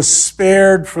 They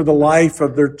despaired for the life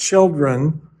of their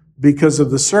children because of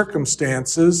the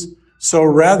circumstances, So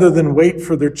rather than wait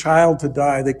for their child to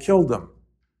die, they killed them.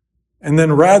 And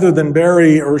then rather than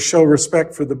bury or show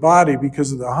respect for the body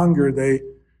because of the hunger,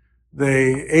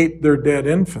 they ate their dead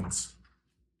infants.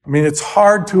 I mean, it's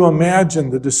hard to imagine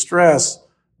the distress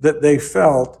that they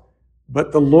felt,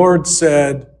 but the Lord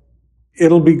said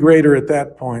it'll be greater at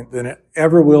that point than it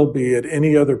ever will be at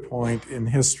any other point in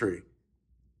history.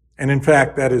 And in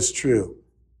fact, that is true.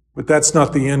 But that's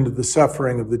not the end of the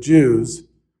suffering of the Jews,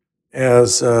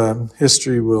 as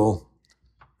history will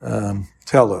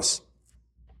tell us.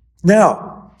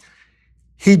 Now,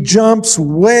 he jumps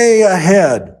way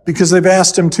ahead because they've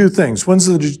asked him two things. When's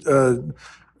the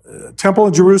temple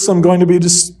in Jerusalem going to be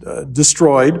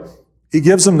destroyed? He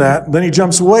gives them that. Then he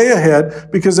jumps way ahead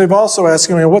because they've also asked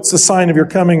him, what's the sign of your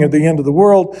coming at the end of the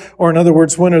world? Or in other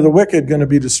words, when are the wicked going to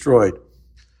be destroyed?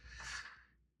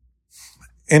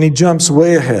 And he jumps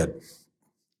way ahead.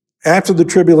 After the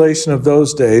tribulation of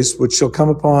those days, which shall come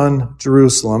upon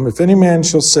Jerusalem, if any man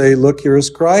shall say, look, here is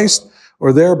Christ,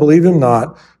 or there, believe him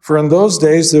not. For in those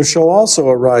days there shall also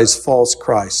arise false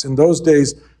Christs. In those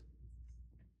days,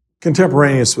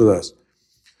 contemporaneous with us.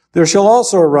 There shall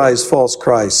also arise false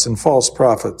Christs and false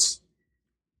prophets.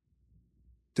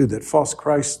 Dude, that false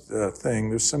Christ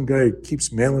thing, there's some guy who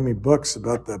keeps mailing me books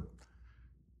about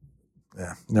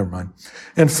never mind.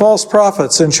 And false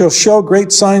prophets, and shall show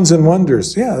great signs and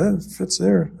wonders. Yeah, that fits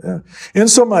there. Yeah.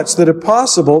 Insomuch that if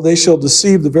possible, they shall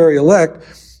deceive the very elect,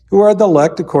 who are the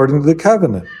elect according to the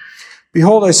covenant.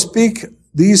 Behold, I speak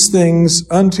these things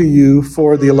unto you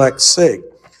for the elect's sake.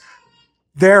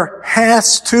 There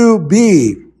has to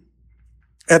be,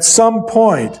 at some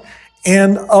point,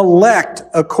 an elect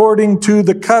according to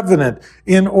the covenant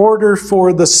in order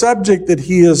for the subject that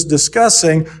he is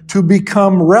discussing to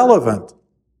become relevant.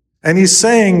 And he's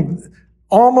saying,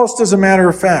 almost as a matter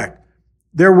of fact,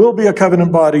 there will be a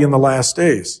covenant body in the last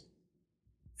days.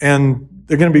 And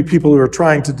there are going to be people who are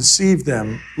trying to deceive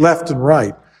them left and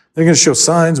right. They're going to show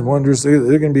signs and wonders. They're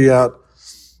going to be out.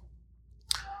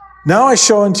 Now I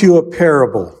show unto you a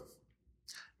parable.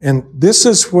 And this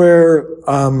is where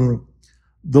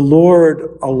the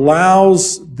Lord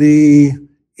allows the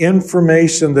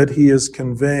information that he is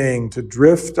conveying to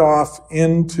drift off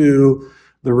into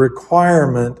the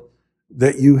requirement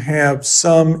that you have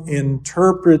some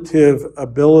interpretive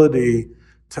ability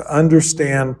to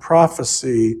understand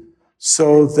prophecy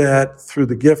so that through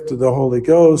the gift of the Holy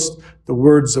Ghost, the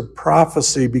words of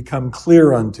prophecy become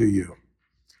clear unto you.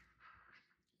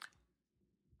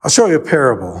 I'll show you a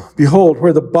parable. Behold,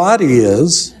 where the body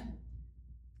is,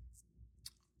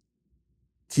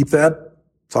 keep that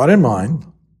thought in mind,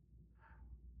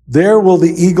 there will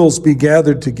the eagles be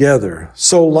gathered together.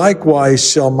 So likewise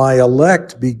shall my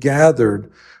elect be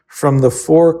gathered from the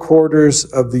four quarters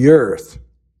of the earth.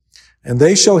 And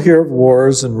they shall hear of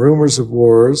wars and rumors of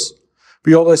wars.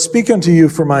 Behold, I speak unto you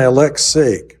for my elect's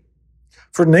sake.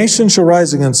 For nation shall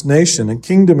rise against nation, and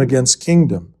kingdom against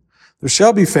kingdom. There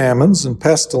shall be famines and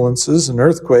pestilences and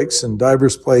earthquakes in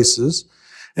divers places.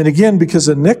 And again, because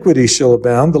iniquity shall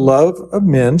abound, the love of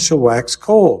men shall wax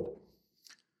cold.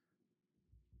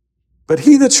 But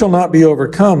he that shall not be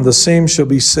overcome, the same shall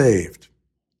be saved.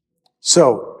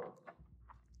 So,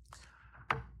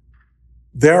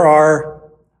 there are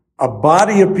a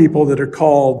body of people that are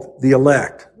called the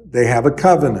elect. They have a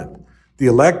covenant. The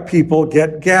elect people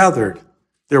get gathered.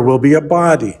 There will be a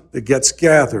body that gets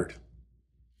gathered.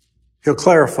 He'll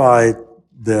clarify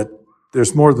that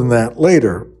there's more than that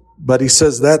later, but he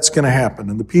says that's going to happen.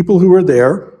 And the people who are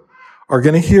there are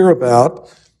going to hear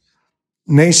about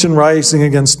nation rising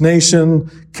against nation,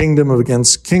 kingdom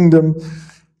against kingdom.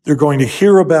 They're going to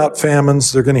hear about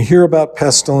famines. They're going to hear about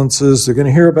pestilences. They're going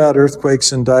to hear about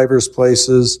earthquakes in divers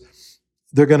places.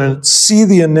 They're going to see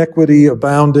the iniquity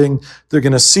abounding. They're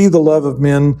going to see the love of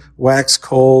men wax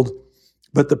cold.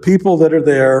 But the people that are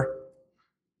there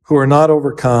who are not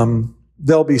overcome,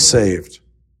 they'll be saved.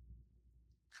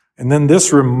 And then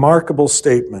this remarkable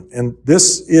statement, and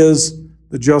this is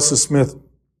the Joseph Smith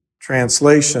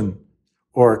translation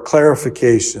or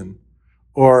clarification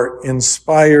or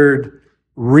inspired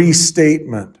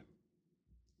restatement.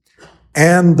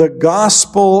 And the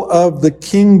gospel of the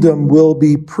kingdom will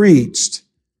be preached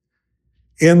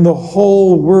in the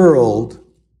whole world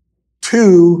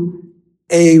to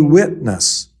a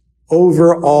witness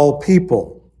over all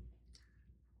people.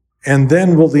 And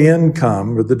then will the end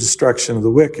come, or the destruction of the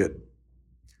wicked.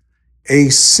 A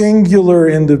singular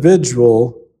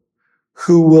individual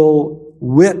who will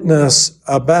witness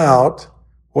about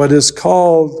what is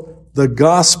called the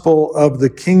gospel of the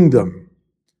kingdom.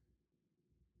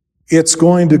 It's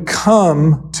going to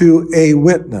come to a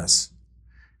witness.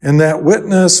 And that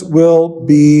witness will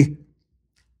be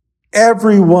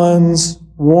everyone's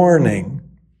warning,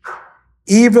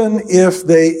 even if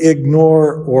they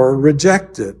ignore or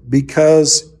reject it,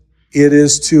 because it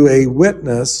is to a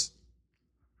witness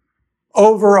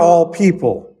over all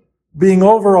people. Being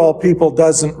over all people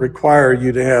doesn't require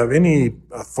you to have any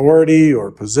authority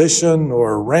or position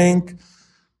or rank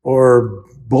or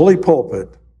bully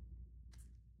pulpit.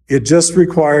 It just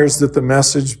requires that the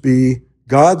message be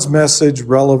God's message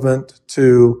relevant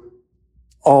to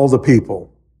all the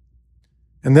people.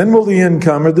 And then will the end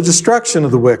come, or the destruction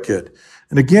of the wicked.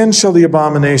 And again shall the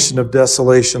abomination of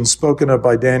desolation spoken of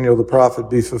by Daniel the prophet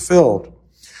be fulfilled.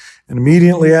 And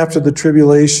immediately after the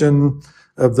tribulation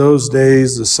of those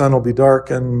days, the sun will be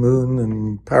darkened, moon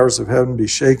and powers of heaven be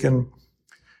shaken.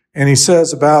 And he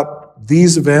says about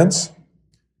these events,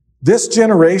 this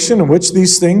generation in which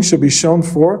these things shall be shown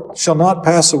forth shall not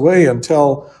pass away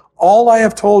until all I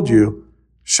have told you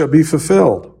shall be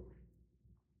fulfilled.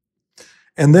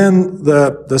 And then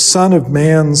the Son of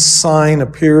Man's sign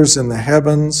appears in the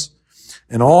heavens,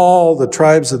 and all the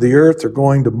tribes of the earth are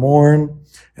going to mourn.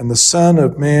 And the Son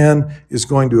of Man is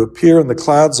going to appear in the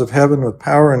clouds of heaven with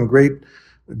power and great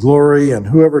glory. And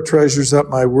whoever treasures up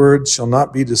my words shall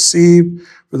not be deceived.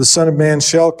 For the Son of Man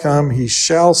shall come. He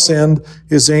shall send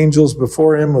his angels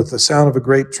before him with the sound of a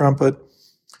great trumpet.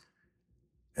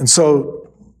 And so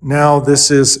now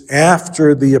this is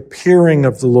after the appearing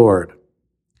of the Lord.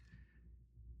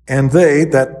 And they,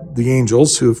 that the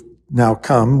angels who've now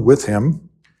come with him,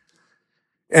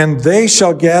 and they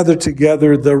shall gather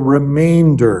together the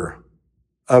remainder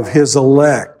of his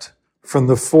elect from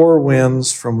the four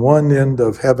winds, from one end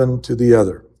of heaven to the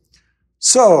other.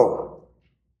 So,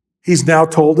 he's now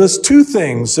told us two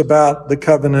things about the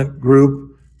covenant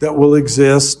group that will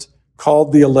exist,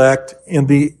 called the elect, in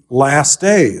the last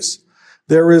days.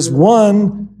 There is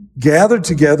one gathered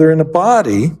together in a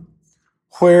body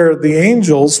where the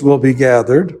angels will be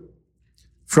gathered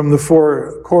from the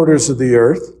four quarters of the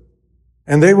earth,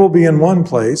 and they will be in one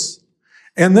place.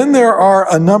 And then there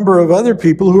are a number of other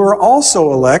people who are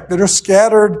also elect that are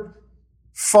scattered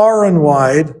far and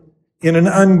wide in an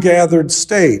ungathered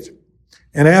state.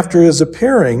 And after his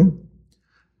appearing,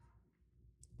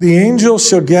 the angels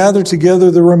shall gather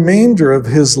together the remainder of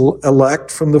his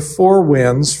elect from the four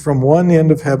winds, from one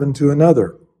end of heaven to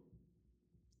another.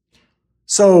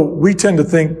 So we tend to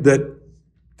think that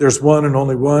there's one and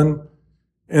only one.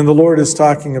 And the Lord is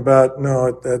talking about,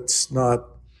 no, that's not,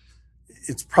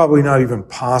 it's probably not even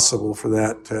possible for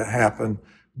that to happen,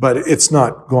 but it's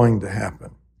not going to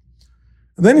happen.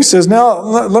 And then he says, now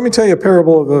let me tell you a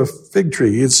parable of a fig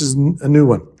tree. This is a new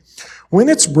one. When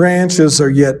its branches are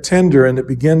yet tender and it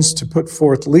begins to put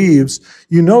forth leaves,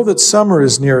 you know that summer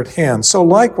is near at hand. So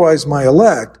likewise, my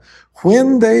elect,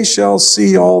 when they shall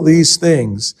see all these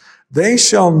things, they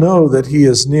shall know that he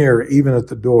is near, even at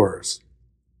the doors.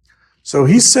 So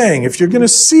he's saying, if you're going to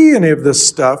see any of this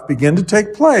stuff begin to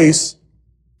take place,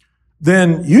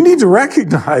 then you need to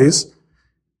recognize,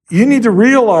 you need to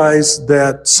realize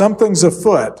that something's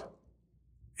afoot,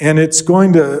 and it's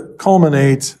going to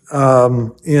culminate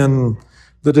in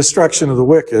the destruction of the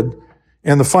wicked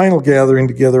and the final gathering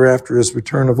together after his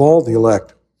return of all the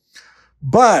elect.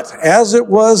 But as it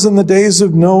was in the days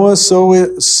of Noah, so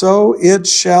it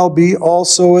shall be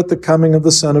also at the coming of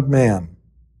the Son of Man.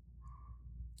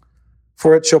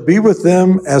 For it shall be with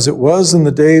them as it was in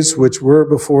the days which were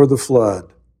before the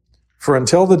flood. For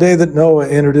until the day that Noah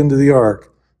entered into the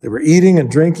ark, they were eating and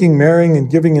drinking, marrying and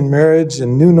giving in marriage,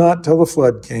 and knew not till the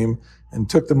flood came and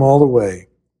took them all away.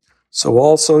 So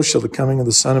also shall the coming of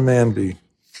the Son of Man be.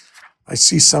 I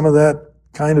see some of that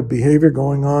kind of behavior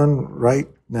going on right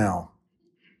now.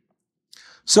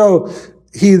 So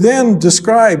he then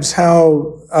describes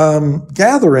how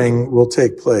gathering will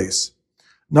take place.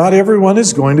 Not everyone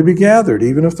is going to be gathered,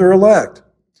 even if they're elect.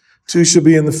 2 shall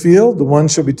be in the field, the one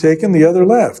shall be taken, the other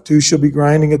left. 2 shall be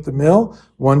grinding at the mill,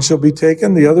 one shall be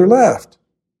taken, the other left.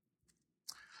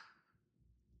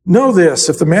 Know this,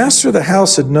 if the master of the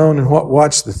house had known in what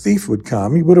watch the thief would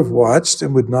come, he would have watched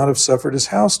and would not have suffered his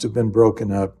house to have been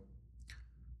broken up,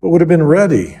 but would have been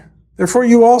ready. Therefore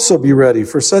you also be ready,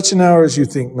 for such an hour as you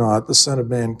think not, the Son of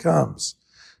Man comes.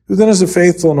 Who then is a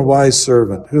faithful and a wise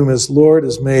servant, whom his Lord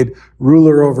has made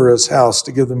ruler over his house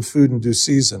to give them food in due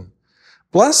season?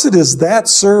 Blessed is that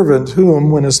servant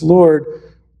whom his Lord,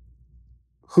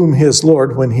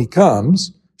 when he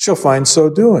comes, shall find so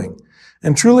doing.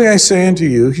 And truly I say unto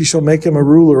you, he shall make him a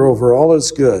ruler over all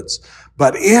his goods.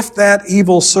 But if that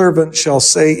evil servant shall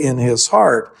say in his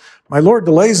heart, my Lord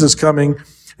delays his coming,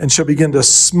 and shall begin to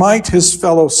smite his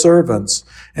fellow servants,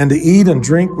 and to eat and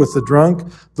drink with the drunk,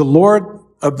 the Lord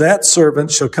of that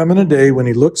servant shall come in a day when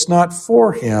he looks not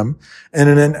for him, and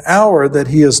in an hour that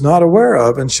he is not aware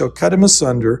of, and shall cut him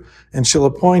asunder, and shall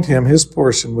appoint him his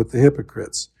portion with the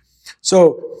hypocrites.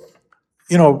 So,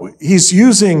 he's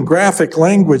using graphic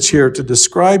language here to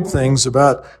describe things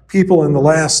about people in the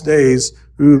last days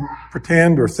who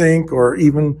pretend or think or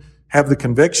even have the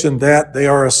conviction that they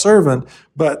are a servant,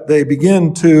 but they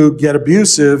begin to get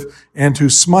abusive and to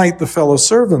smite the fellow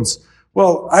servants.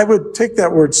 Well, I would take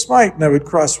that word smite and I would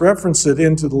cross-reference it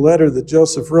into the letter that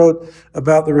Joseph wrote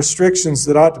about the restrictions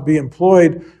that ought to be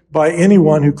employed by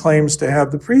anyone who claims to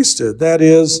have the priesthood. That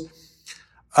is,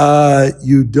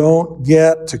 you don't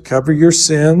get to cover your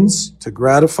sins, to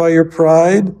gratify your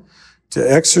pride,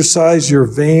 to exercise your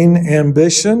vain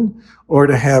ambition, or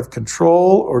to have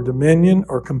control or dominion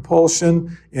or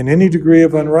compulsion in any degree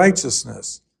of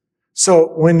unrighteousness.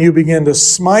 So when you begin to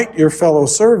smite your fellow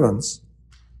servants,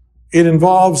 it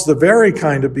involves the very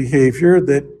kind of behavior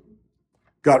that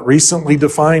got recently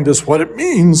defined as what it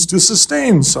means to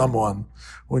sustain someone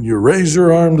when you raise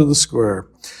your arm to the square.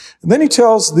 And then he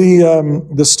tells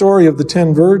the story of the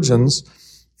 10 virgins.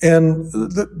 And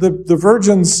the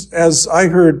virgins, as I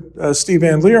heard Steve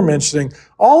Vanleer mentioning,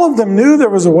 all of them knew there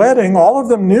was a wedding. All of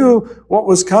them knew what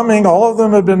was coming. All of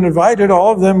them had been invited.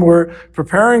 All of them were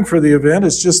preparing for the event.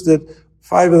 It's just that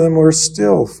 5 of them were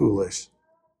still foolish.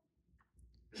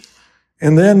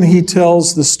 And then he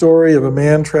tells the story of a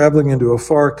man traveling into a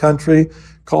far country,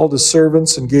 called his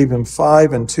servants and gave him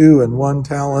 5 and 2 and 1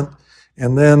 talent.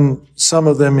 And then some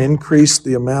of them increased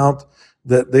the amount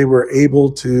that they were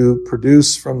able to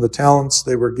produce from the talents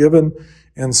they were given,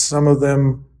 and some of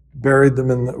them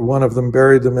one of them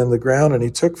buried them in the ground, and he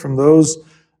took from those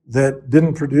that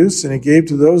didn't produce, and he gave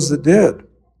to those that did.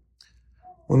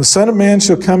 When the Son of Man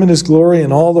shall come in his glory,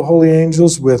 and all the holy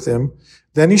angels with him,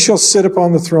 then he shall sit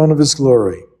upon the throne of his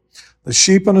glory, the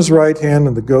sheep on his right hand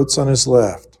and the goats on his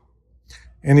left.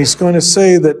 And he's going to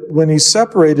say that when he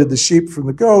separated the sheep from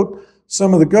the goat,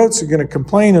 some of the goats are going to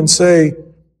complain and say,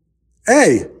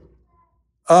 hey,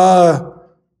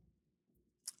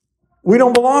 we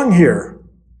don't belong here.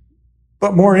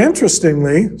 But more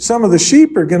interestingly, some of the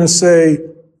sheep are going to say,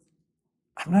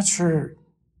 I'm not sure,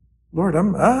 Lord,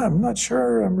 I'm not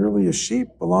sure I'm really a sheep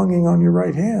belonging on your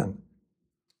right hand.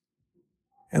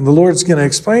 And the Lord's going to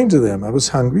explain to them, I was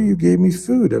hungry, you gave me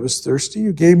food. I was thirsty,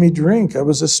 you gave me drink. I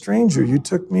was a stranger, you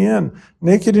took me in.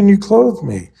 Naked and you clothed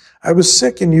me. I was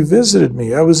sick and you visited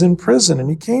me. I was in prison and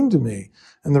you came to me.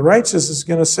 And the righteous is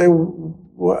going to say,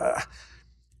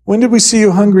 when did we see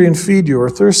you hungry and feed you, or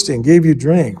thirsty and gave you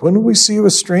drink? When did we see you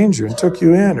a stranger and took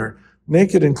you in, or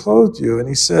naked and clothed you? And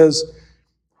he says,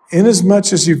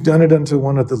 inasmuch as you've done it unto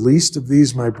one of the least of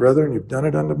these, my brethren, you've done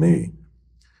it unto me.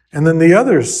 And then the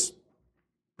others,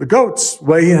 the goats,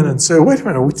 weigh in and say, wait a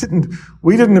minute,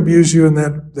 we didn't abuse you in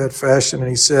that fashion. And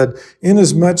he said,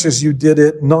 inasmuch as you did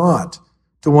it not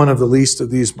to one of the least of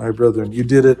these, my brethren, you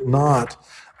did it not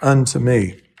unto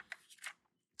me.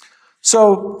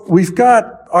 So we've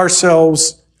got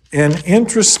ourselves an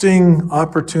interesting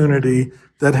opportunity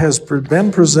that has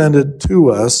been presented to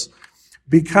us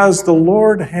because the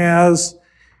Lord has,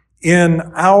 in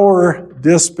our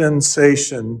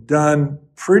dispensation, done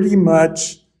pretty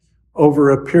much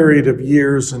over a period of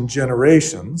years and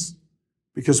generations.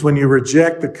 Because when you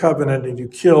reject the covenant and you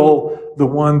kill the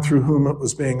one through whom it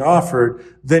was being offered,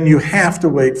 then you have to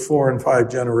wait 4 and 5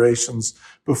 generations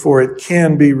before it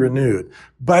can be renewed.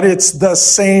 But it's the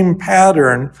same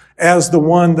pattern as the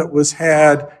one that was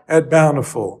had at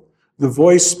Bountiful. The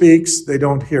voice speaks, they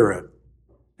don't hear it.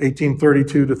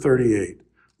 1832 to 38.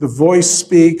 The voice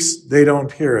speaks, they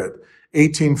don't hear it.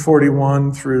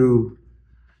 1841 through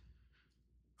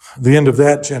the end of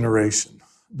that generation.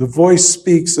 The voice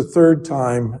speaks a 3rd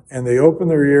time, and they open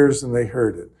their ears and they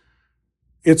heard it.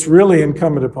 It's really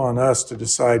incumbent upon us to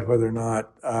decide whether or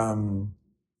not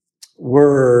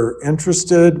we're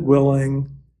interested, willing,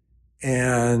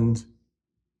 and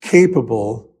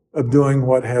capable of doing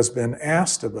what has been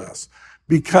asked of us.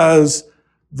 Because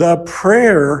the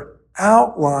prayer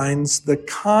outlines the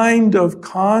kind of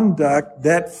conduct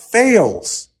that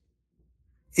fails.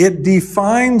 It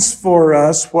defines for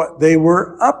us what they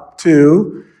were up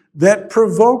to that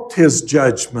provoked his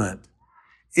judgment.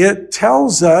 It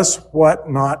tells us what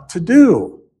not to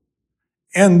do.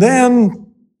 And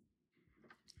then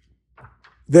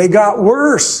they got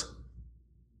worse.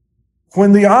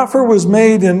 When the offer was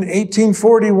made in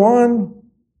 1841,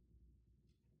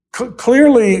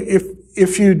 clearly,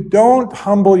 if you don't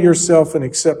humble yourself and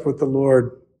accept what the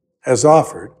Lord has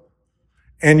offered,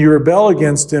 and you rebel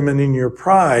against him, and in your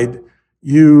pride,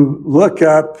 you look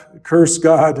up, curse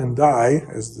God, and die,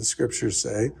 as the scriptures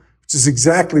say, which is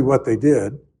exactly what they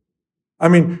did. I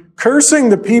mean, cursing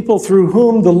the people through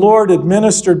whom the Lord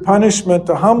administered punishment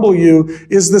to humble you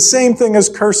is the same thing as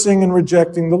cursing and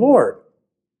rejecting the Lord.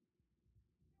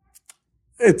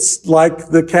 It's like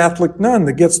the Catholic nun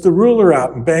that gets the ruler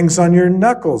out and bangs on your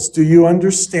knuckles. Do you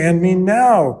understand me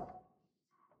now,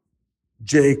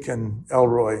 Jake and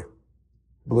Elroy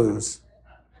Blues?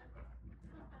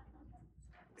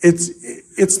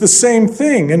 It's the same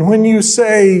thing. And when you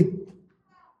say,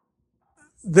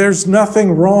 there's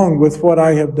nothing wrong with what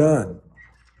I have done,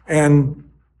 and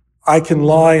I can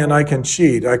lie and I can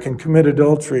cheat, I can commit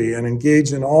adultery and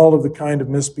engage in all of the kind of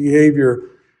misbehavior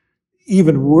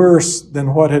even worse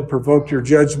than what had provoked your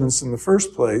judgments in the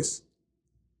first place,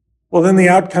 well, then the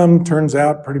outcome turns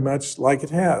out pretty much like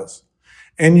it has.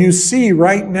 And you see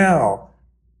right now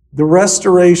the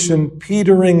restoration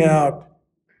petering out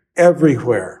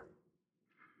everywhere,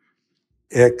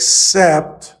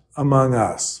 except among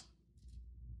us.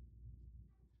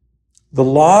 The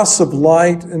loss of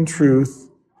light and truth,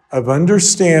 of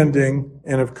understanding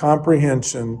and of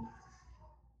comprehension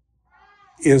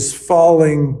is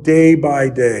falling day by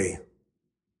day.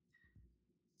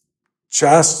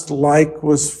 Just like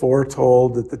was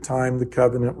foretold at the time the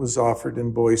covenant was offered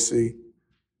in Boise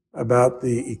about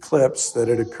the eclipse that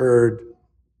had occurred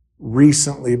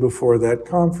recently before that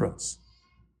conference.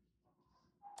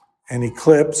 An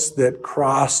eclipse that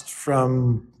crossed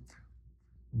from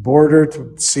border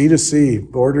to sea,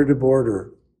 border to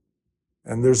border.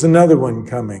 And there's another one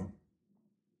coming.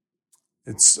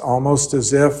 It's almost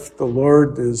as if the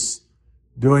Lord is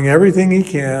doing everything he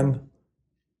can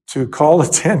to call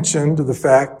attention to the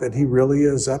fact that he really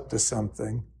is up to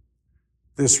something.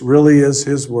 This really is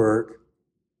his work.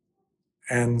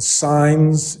 And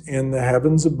signs in the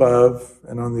heavens above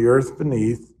and on the earth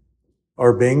beneath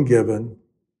are being given.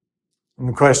 And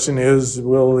the question is,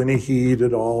 will any heed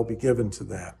at all be given to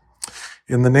that?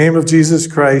 In the name of Jesus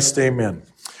Christ, amen.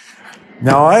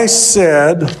 Now I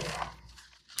said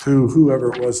to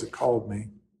whoever it was that called me,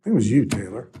 I think it was you,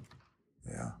 Taylor.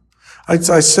 Yeah.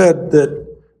 I said that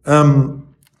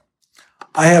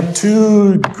I have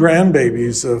two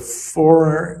grandbabies, a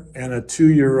 4 and a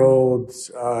 2-year-old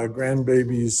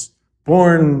grandbabies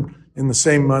born in the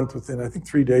same month within, I think,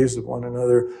 3 days of one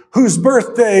another, whose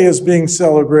birthday is being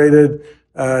celebrated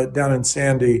down in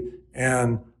Sandy,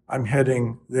 and I'm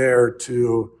heading there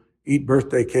to eat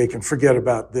birthday cake and forget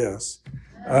about this.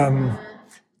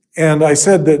 And I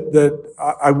said that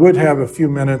I would have a few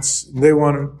minutes. They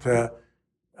wanted to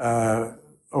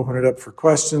open it up for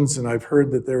questions, and I've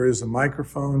heard that there is a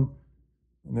microphone,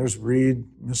 and there's Reed,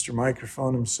 Mr.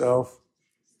 Microphone himself.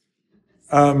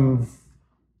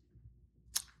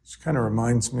 This kind of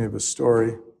reminds me of a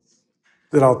story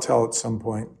that I'll tell at some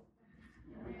point.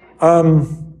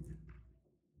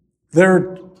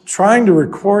 They're trying to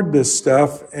record this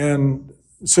stuff, and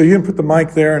so you can put the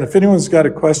mic there, and if anyone's got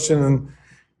a question,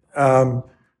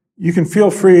 you can feel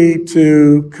free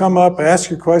to come up, ask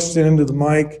your question into the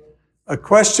mic. A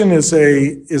question is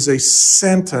a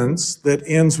sentence that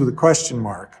ends with a question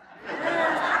mark.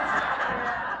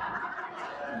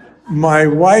 My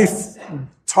wife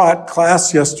taught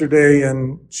class yesterday,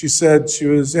 and she said she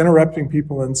was interrupting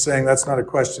people and saying, "That's not a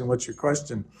question, what's your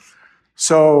question?"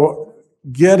 So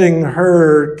getting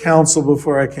her counsel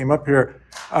before I came up here,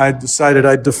 I decided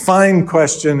I'd define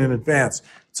question in advance.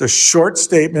 It's a short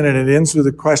statement and it ends with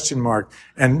a question mark.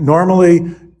 And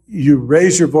normally you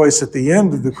raise your voice at the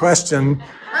end of the question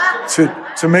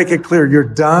to make it clear you're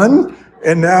done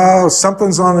and now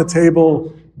something's on the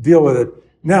table, deal with it.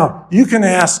 Now, you can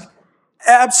ask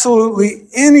absolutely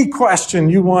any question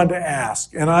you want to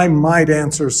ask, and I might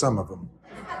answer some of them.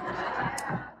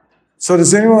 So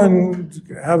does anyone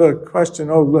have a question?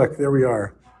 Oh, look, there we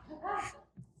are.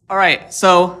 All right,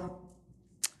 so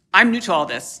I'm new to all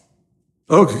this.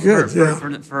 Oh, good.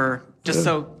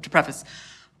 To preface,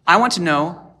 I want to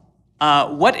know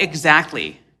what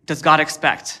exactly does God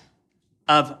expect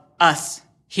of us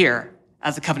here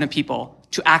as a covenant people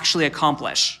to actually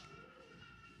accomplish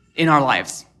in our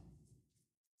lives?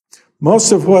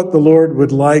 Most of what the Lord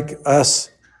would like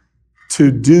us to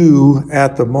do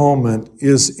at the moment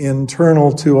is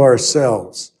internal to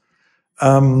ourselves.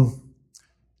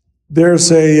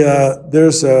 There's a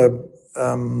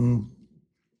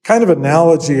kind of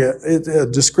analogy, a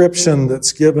description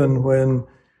that's given when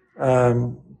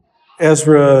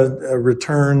Ezra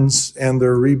returns and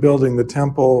they're rebuilding the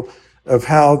temple, of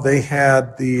how they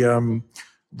had the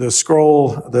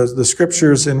scroll, the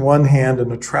scriptures in one hand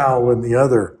and a trowel in the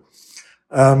other.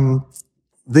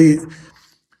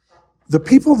 The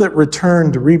people that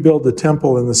returned to rebuild the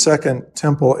temple in the Second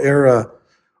Temple era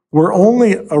were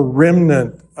only a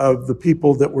remnant of the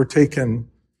people that were taken,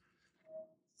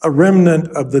 a remnant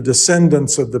of the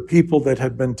descendants of the people that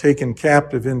had been taken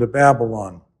captive into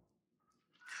Babylon.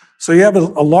 So you have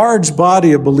a large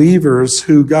body of believers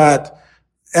who got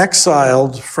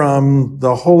exiled from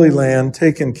the Holy Land,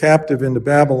 taken captive into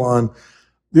Babylon.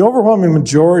 The overwhelming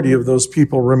majority of those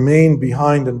people remained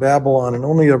behind in Babylon, and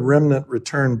only a remnant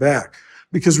returned back.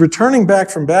 Because returning back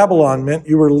from Babylon meant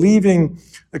you were leaving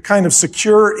a kind of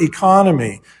secure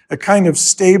economy, a kind of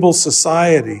stable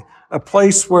society, a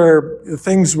place where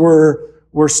things were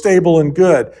stable and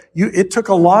good. It took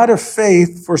a lot of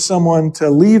faith for someone to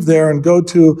leave there and go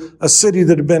to a city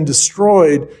that had been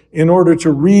destroyed in order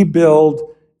to rebuild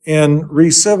and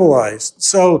re-civilize.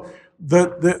 So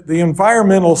the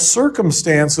environmental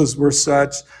circumstances were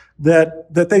such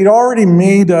that they'd already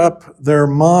made up their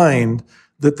mind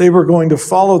that they were going to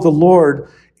follow the Lord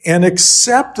and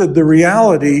accepted the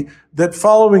reality that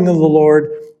following the Lord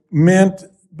meant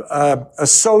a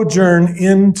sojourn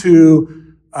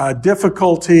into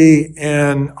difficulty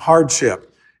and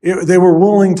hardship. They were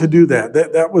willing to do that.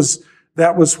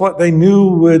 That was what they knew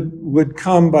would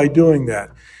come by doing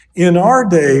that. In our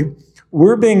day,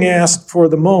 we're being asked for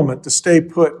the moment to stay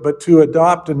put, but to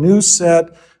adopt a new set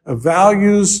of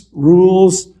values,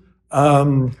 rules,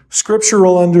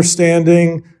 scriptural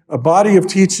understanding, a body of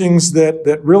teachings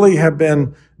that really have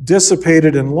been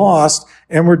dissipated and lost.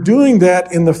 And we're doing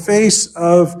that in the face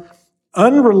of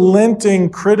unrelenting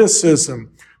criticism.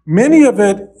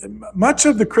 Much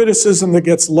of the criticism that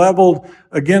gets leveled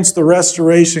against the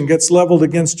Restoration gets leveled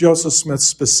against Joseph Smith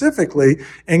specifically,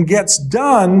 and gets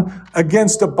done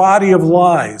against a body of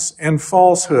lies and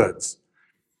falsehoods.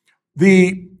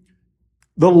 The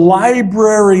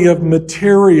library of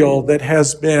material that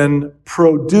has been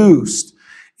produced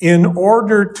in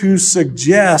order to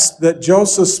suggest that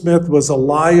Joseph Smith was a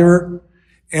liar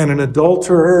and an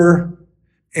adulterer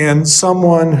and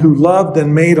someone who loved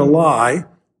and made a lie,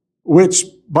 which,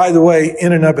 by the way,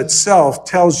 in and of itself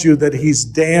tells you that he's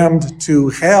damned to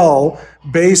hell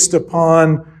based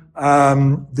upon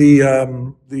the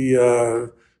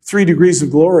 3 degrees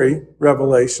of glory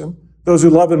revelation. Those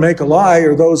who love and make a lie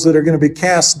are those that are going to be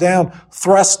cast down,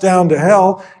 thrust down to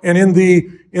hell. And in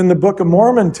the Book of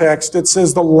Mormon text, it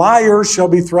says the liar shall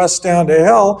be thrust down to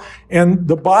hell. And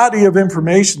the body of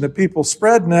information that people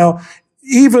spread now,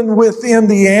 even within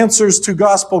the answers to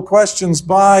gospel questions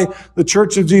by the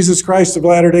Church of Jesus Christ of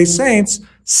Latter-day Saints,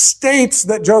 states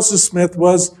that Joseph Smith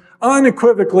was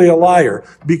unequivocally a liar,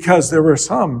 because there were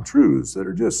some truths that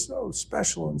are just so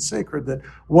special and sacred that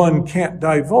one can't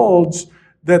divulge,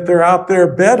 that they're out there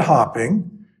bed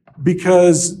hopping,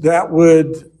 because that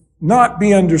would not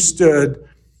be understood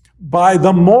by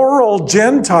the moral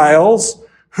Gentiles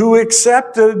who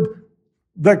accepted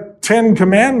the 10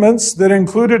 commandments that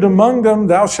included among them,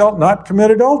 thou shalt not commit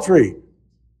adultery.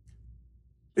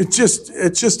 It's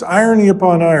just irony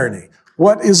upon irony.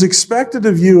 What is expected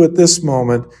of you at this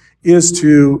moment is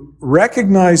to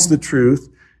recognize the truth,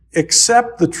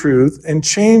 accept the truth, and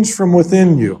change from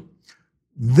within you.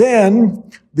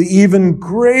 Then, the even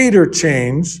greater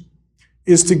change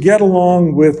is to get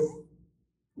along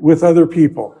with other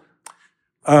people.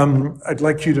 I'd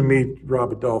like you to meet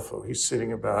Rob Adolfo. He's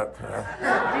sitting about...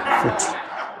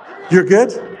 You're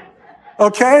good?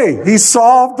 Okay, he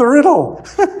solved the riddle.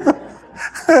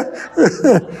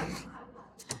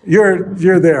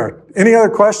 You're there. Any other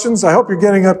questions? I hope you're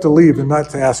getting up to leave and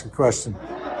not to ask a question.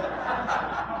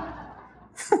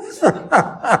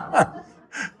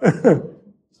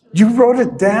 You wrote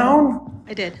it down?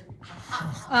 I did.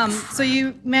 So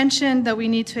you mentioned that we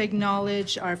need to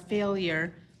acknowledge our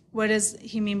failure. What does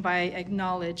he mean by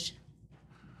acknowledge?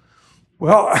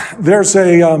 Well, there's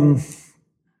a,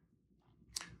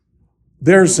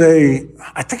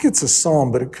 I think it's a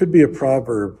psalm, but it could be a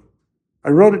proverb. I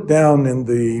wrote it down in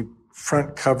the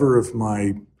front cover of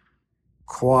my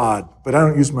quad, but I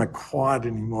don't use my quad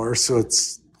anymore, so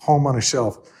it's home on a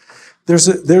shelf. There's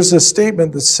a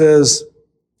statement that says,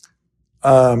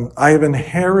 I've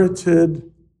inherited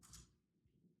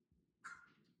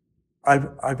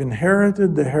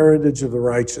the heritage of the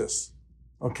righteous.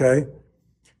 Okay?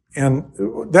 And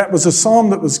that was a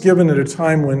psalm that was given at a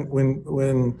time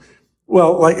when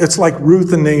it's like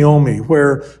Ruth and Naomi,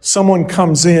 where someone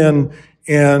comes in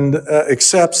and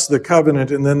accepts the covenant,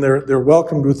 and then they're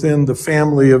welcomed within the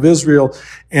family of Israel,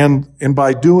 and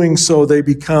by doing so, they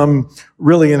become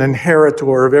really an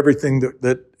inheritor of everything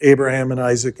that Abraham and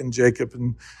Isaac and Jacob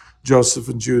and Joseph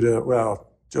and Judah, well,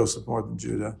 Joseph more than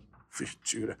Judah.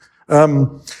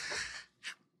 And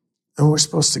we're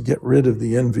supposed to get rid of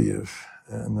the envy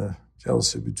and the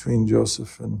jealousy between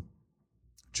Joseph and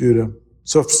Judah.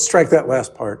 So strike that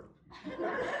last part.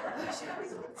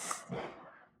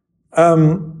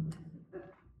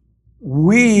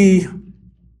 We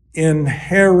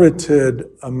inherited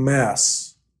a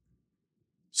mess.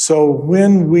 So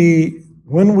when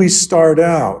we start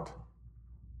out,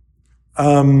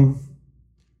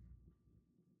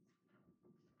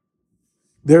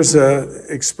 there's a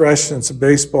expression, it's a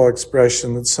baseball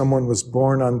expression, that someone was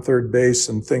born on third base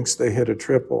and thinks they hit a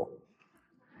triple.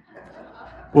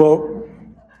 Well,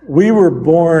 we were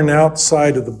born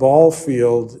outside of the ball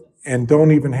field and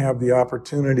don't even have the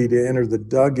opportunity to enter the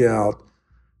dugout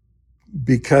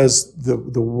because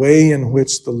the way in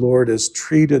which the Lord has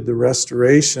treated the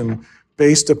restoration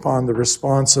based upon the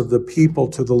response of the people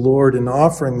to the Lord in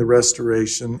offering the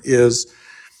restoration is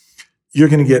you're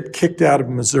going to get kicked out of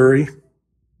Missouri.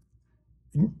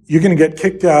 You're going to get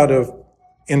kicked out of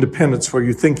Independence where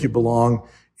you think you belong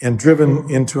and driven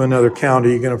into another county.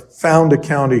 You're going to found a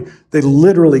county. They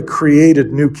literally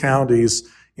created new counties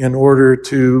in order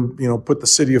to, put the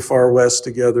city of Far West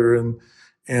together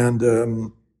and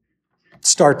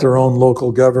start their own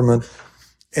local government.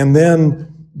 And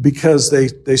then because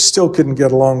they still couldn't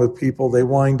get along with people, they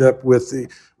wind up with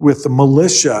the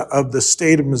militia of the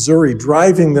state of Missouri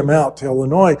driving them out to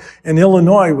Illinois. And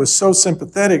Illinois was so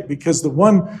sympathetic because the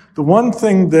one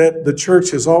thing that the church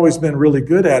has always been really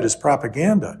good at is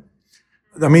propaganda.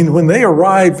 I mean, when they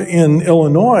arrived in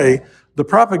Illinois, the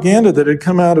propaganda that had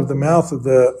come out of the mouth of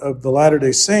the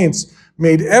Latter-day Saints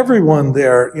made everyone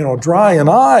there, dry an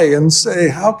eye and say,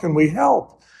 how can we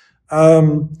help?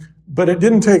 But it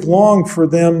didn't take long for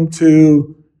them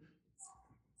to,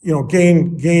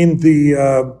 gain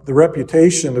the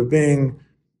reputation of being,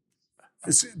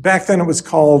 back then it was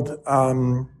called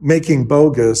making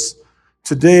bogus.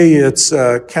 Today it's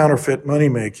counterfeit money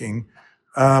making.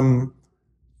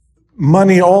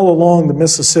 Money all along the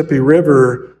Mississippi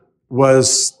River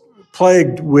was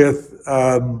plagued with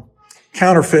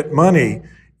counterfeit money,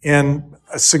 and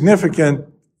a significant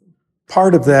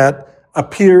part of that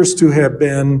appears to have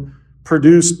been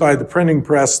produced by the printing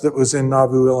press that was in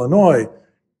Nauvoo, Illinois.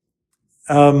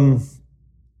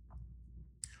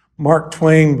 Mark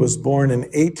Twain was born in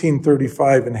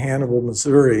 1835 in Hannibal,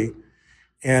 Missouri,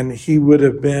 and he would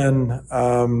have been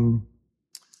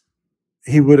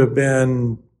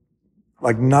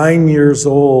like 9 years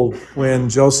old when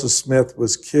Joseph Smith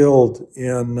was killed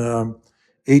in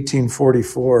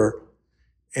 1844.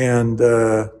 And,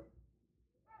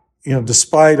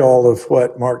 despite all of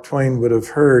what Mark Twain would have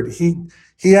heard,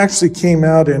 he actually came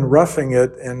out in Roughing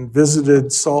It and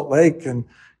visited Salt Lake and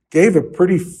gave a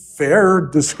pretty fair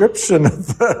description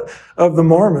of the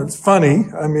Mormons. Funny,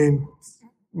 I mean,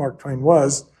 Mark Twain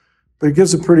was, but he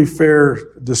gives a pretty fair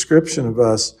description of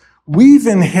us. We've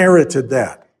inherited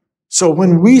that. So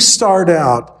when we start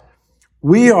out,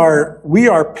 we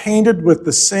are painted with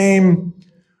the same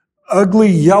ugly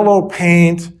yellow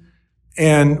paint,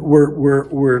 and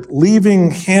we're leaving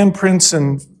handprints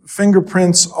and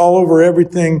fingerprints all over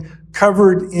everything,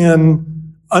 covered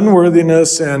in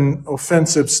unworthiness and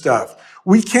offensive stuff.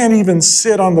 We can't even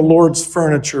sit on the Lord's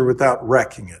furniture without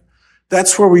wrecking it.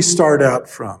 That's where we start out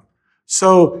from.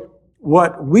 So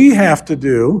what we have to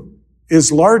do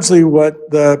is largely what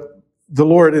the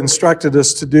Lord instructed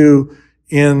us to do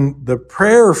in the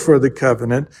prayer for the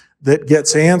covenant that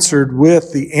gets answered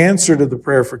with the answer to the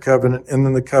prayer for covenant and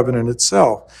then the covenant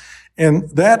itself. And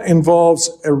that involves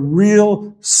a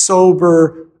real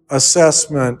sober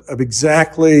assessment of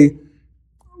exactly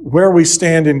where we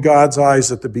stand in God's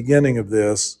eyes at the beginning of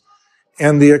this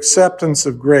and the acceptance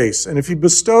of grace. And if he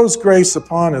bestows grace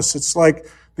upon us, it's like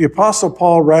the Apostle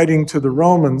Paul writing to the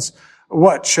Romans,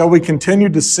 what, shall we continue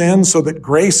to sin so that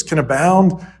grace can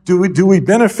abound? Do we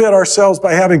benefit ourselves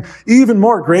by having even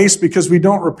more grace because we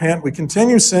don't repent? We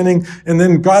continue sinning, and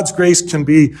then God's grace can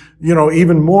be,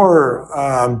 even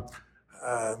more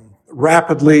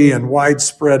rapidly and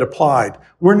widespread applied.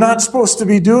 We're not supposed to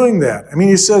be doing that. I mean,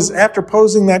 he says, after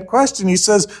posing that question, he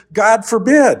says, God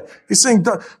forbid. He's saying,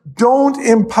 don't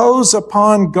impose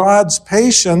upon God's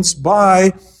patience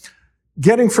by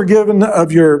getting forgiven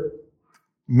of your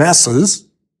messes,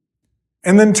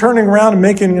 and then turning around and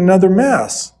making another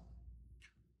mess.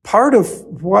 Part of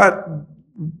what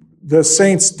the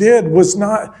saints did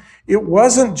it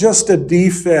wasn't just a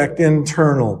defect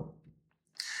internal.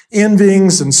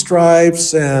 Envyings and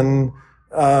strifes and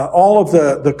all of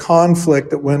the conflict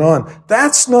that went on.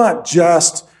 That's not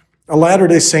just a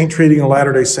Latter-day Saint treating a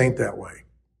Latter-day Saint that way.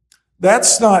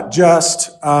 That's not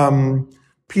just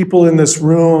people in this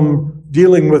room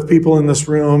dealing with people in this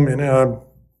room in a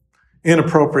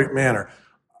inappropriate manner.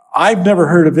 I've never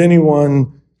heard of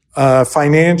anyone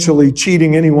financially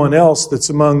cheating anyone else that's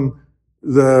among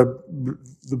the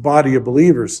body of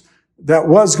believers. That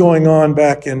was going on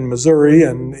back in Missouri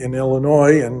and in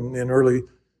Illinois and in early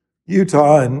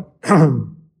Utah, and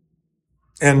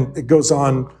and it goes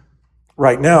on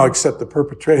right now, except the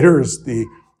perpetrator is the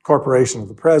corporation of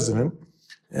the president,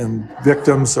 and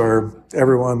victims are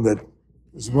everyone that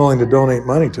is willing to donate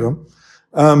money to them.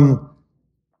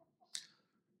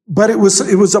 But it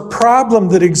was a problem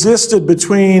that existed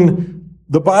between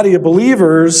the body of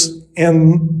believers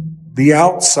and the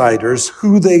outsiders,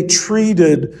 who they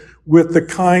treated with the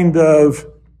kind of,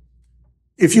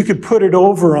 if you could put it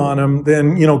over on them,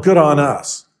 then, good on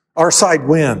us. Our side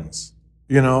wins,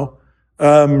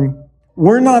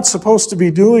 We're not supposed to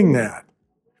be doing that.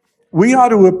 We ought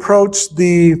to approach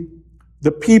the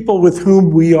people with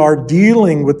whom we are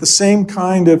dealing with the same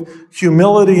kind of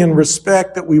humility and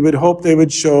respect that we would hope they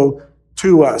would show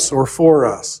to us or for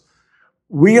us.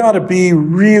 We ought to be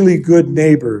really good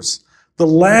neighbors. The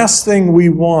last thing we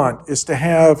want is to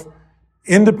have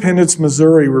Independence,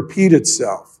 Missouri repeat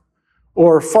itself,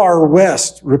 or Far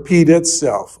West repeat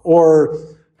itself, or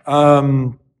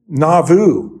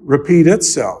Nauvoo repeat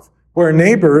itself, where the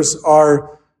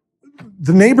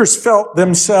neighbors felt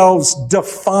themselves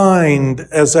defined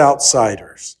as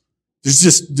outsiders. It's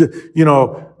just,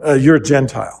 you're a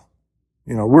Gentile.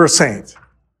 We're a saint.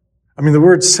 I mean, the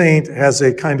word saint has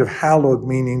a kind of hallowed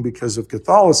meaning because of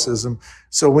Catholicism.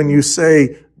 So when you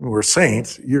say we're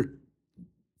saints,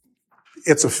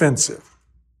 it's offensive.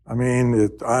 I mean,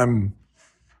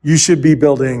 you should be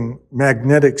building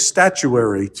magnetic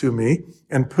statuary to me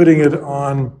and putting it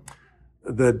on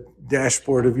the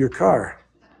dashboard of your car.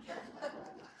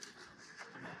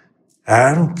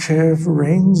 I don't care if it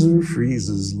rains or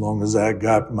freezes, as long as I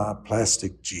got my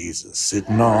plastic Jesus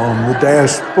sitting on the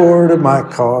dashboard of my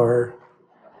car.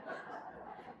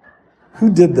 Who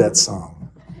did that song?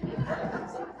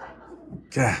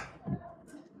 God.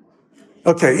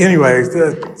 Okay, anyway,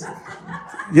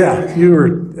 you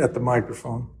were at the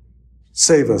microphone.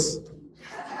 Save us.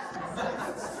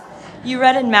 You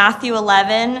read in Matthew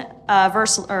 11,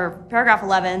 paragraph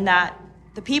 11, that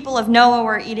the people of Noah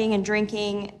were eating and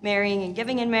drinking, marrying and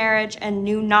giving in marriage, and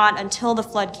knew not until the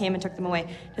flood came and took them away.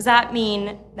 Does that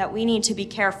mean that we need to be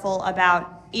careful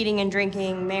about eating and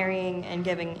drinking, marrying and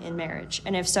giving in marriage?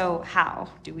 And if so, how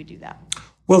do we do that?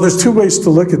 Well, there's two ways to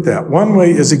look at that. One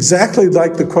way is exactly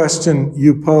like the question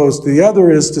you posed. The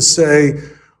other is to say,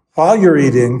 while you're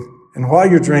eating and while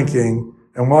you're drinking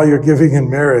and while you're giving in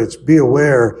marriage, be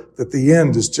aware that the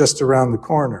end is just around the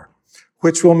corner,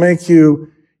 which will make you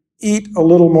eat a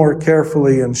little more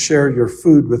carefully and share your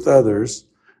food with others,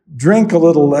 drink a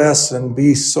little less and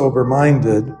be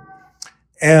sober-minded,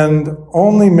 and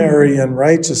only marry in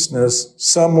righteousness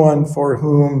someone for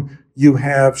whom you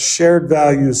have shared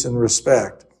values and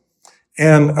respect.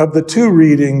 And of the two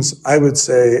readings, I would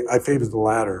say I favor the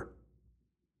latter.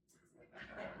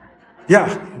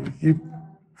 Yeah. In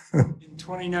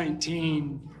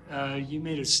 2019, you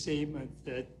made a statement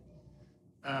that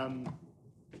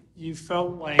you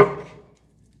felt like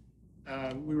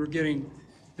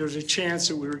there's a chance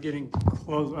that we were getting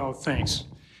close. Oh, thanks.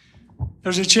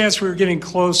 There's a chance we were getting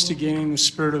close to gaining the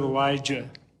spirit of Elijah.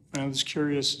 And I was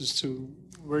curious as to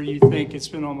where you think it's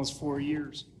been almost 4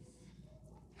 years.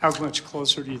 How much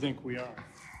closer do you think we are?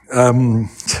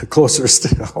 Closer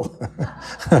still.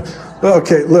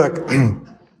 Okay, look.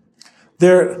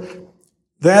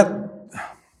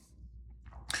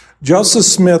 Joseph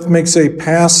Smith makes a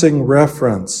passing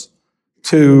reference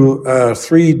to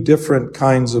three different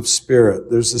kinds of spirit.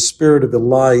 There's the spirit of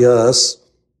Elias,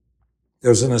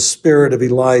 there's a spirit of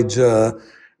Elijah,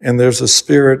 and there's a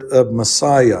spirit of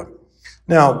Messiah.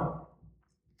 Now,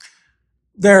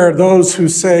 there are those who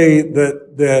say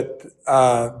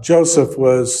that Joseph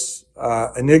was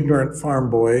an ignorant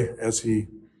farm boy, as he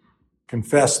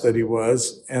confessed that he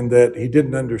was, and that he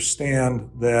didn't understand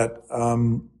that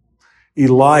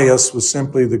Elias was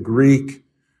simply the Greek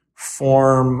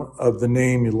form of the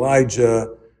name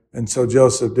Elijah, and so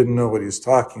Joseph didn't know what he was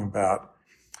talking about.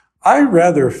 I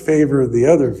rather favor the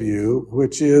other view,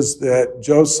 which is that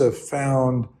Joseph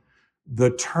found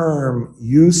the term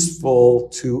useful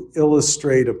to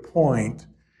illustrate a point,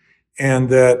 and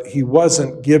that he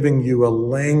wasn't giving you a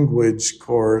language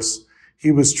course.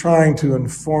 He was trying to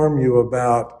inform you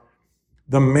about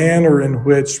the manner in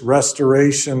which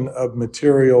restoration of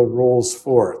material rolls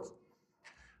forth.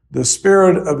 The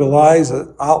spirit of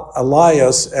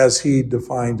Elias, as he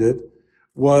defined it,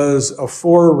 was a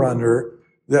forerunner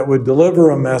that would deliver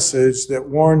a message that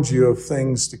warns you of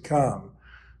things to come.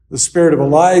 The spirit of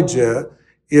Elijah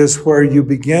is where you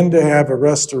begin to have a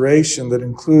restoration that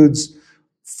includes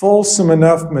fulsome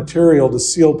enough material to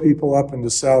seal people up into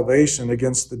salvation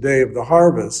against the day of the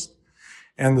harvest.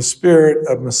 And the Spirit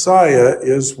of Messiah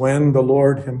is when the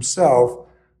Lord himself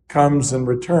comes and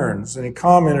returns. And he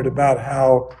commented about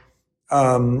how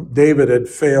David had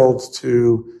failed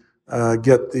to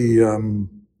get the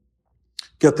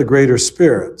greater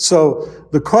Spirit. So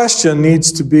the question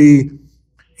needs to be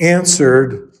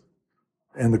answered,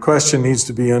 and the question needs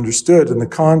to be understood in the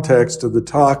context of the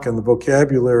talk and the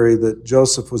vocabulary that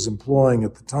Joseph was employing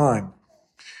at the time.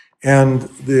 And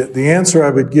the answer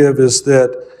I would give is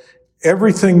that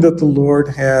everything that the Lord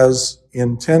has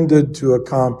intended to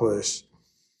accomplish,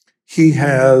 he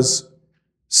has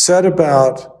set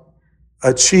about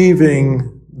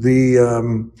achieving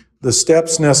the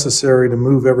steps necessary to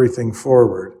move everything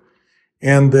forward.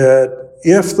 And that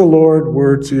if the Lord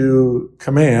were to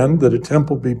command that a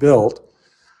temple be built,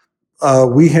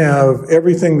 we have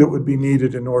everything that would be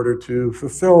needed in order to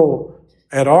fulfill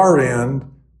at our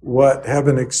end what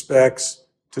heaven expects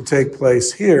to take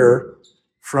place here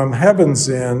from heaven's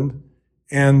end,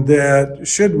 and that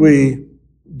should we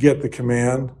get the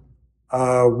command,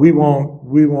 we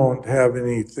won't have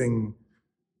anything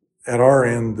at our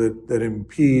end that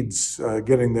impedes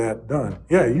getting that done.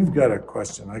 Yeah, you've got a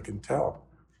question, I can tell.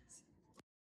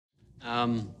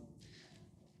 I'm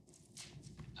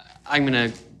going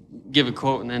to give a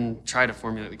quote and then try to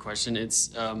formulate the question.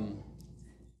 It's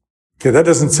okay, that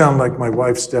doesn't sound like my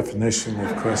wife's definition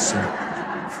of question.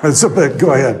 So, but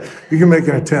go ahead. You can make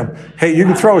an attempt. Hey, you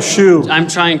can throw a shoe. I'm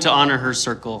trying to honor her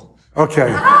circle.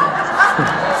 Okay.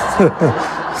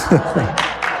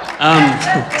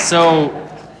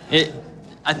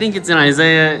 I think it's in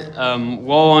Isaiah,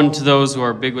 woe unto those who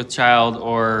are big with child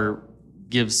or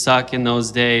give suck in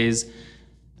those days.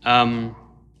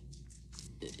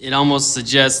 It almost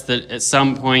suggests that at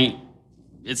some point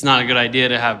it's not a good idea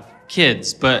to have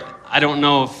kids, but I don't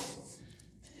know if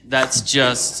that's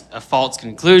just a false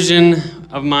conclusion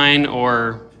of mine,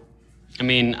 or,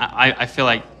 I feel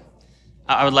like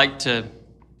I would like to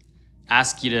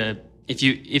ask you to, if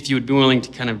you would be willing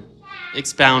to kind of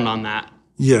expound on that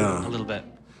a little bit.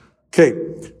 Okay.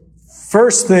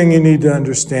 First thing you need to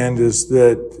understand is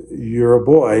that you're a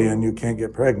boy and you can't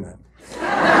get pregnant.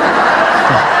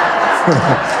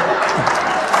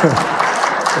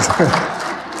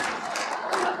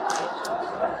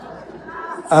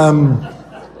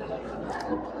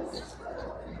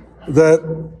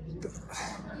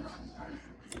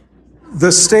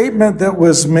 The statement that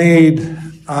was made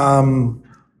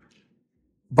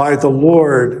by the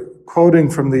Lord, quoting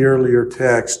from the earlier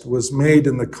text, was made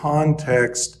in the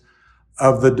context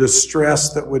of the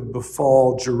distress that would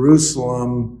befall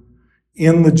Jerusalem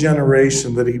in the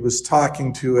generation that he was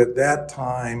talking to at that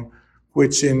time,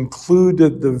 which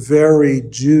included the very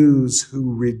Jews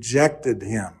who rejected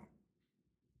him.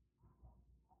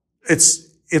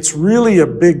 It's really a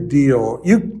big deal.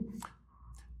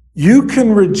 You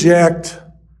can reject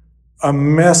a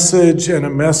message and a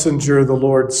messenger the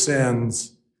Lord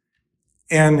sends,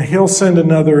 and he'll send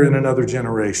another in another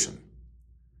generation.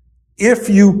 If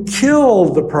you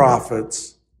kill the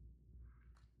prophets,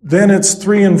 then it's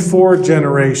 3 and 4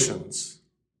 generations.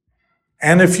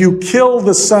 And if you kill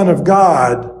the Son of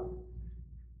God,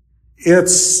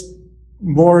 it's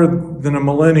more than a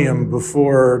millennium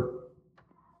before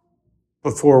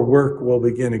work will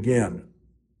begin again.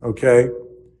 Okay?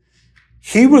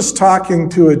 He was talking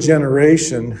to a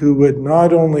generation who would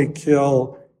not only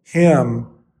kill him,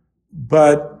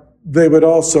 but they would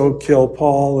also kill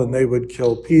Paul, and they would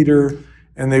kill Peter,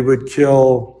 and they would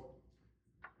kill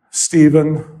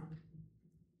Stephen.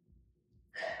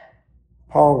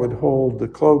 Paul would hold the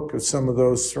cloak of some of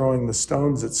those throwing the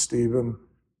stones at Stephen,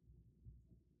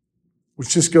 which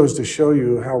just goes to show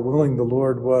you how willing the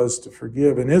Lord was to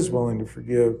forgive and is willing to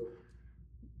forgive,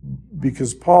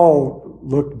 because Paul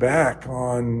looked back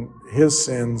on his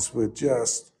sins with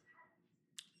just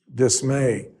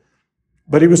dismay.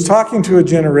 But he was talking to a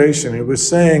generation. He was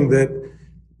saying that,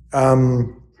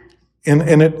 and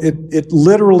it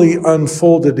literally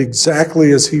unfolded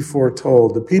exactly as he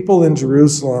foretold. The people in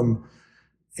Jerusalem,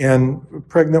 and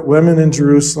pregnant women in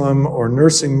Jerusalem, or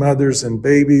nursing mothers and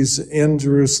babies in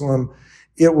Jerusalem,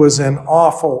 it was an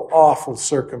awful, awful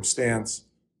circumstance.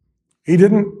 He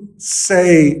didn't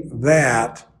say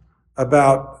that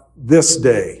about this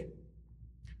day.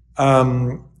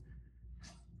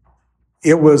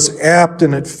 It was apt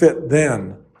and it fit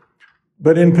then.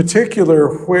 But in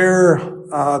particular, where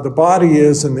the body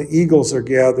is and the eagles are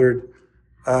gathered,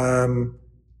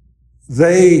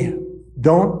 they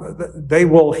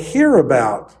will hear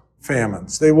about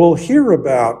famines. They will hear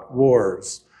about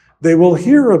wars. They will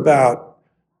hear about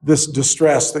this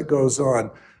distress that goes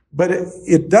on. But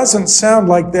it doesn't sound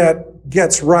like that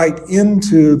gets right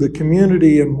into the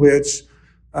community in which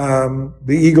the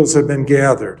eagles have been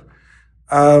gathered.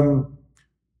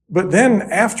 But then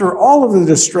after all of the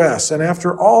distress and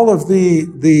after all of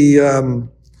the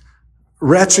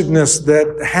wretchedness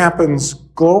that happens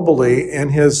globally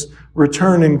and his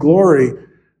return in glory,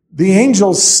 the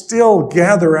angels still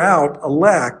gather out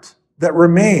elect that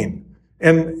remain.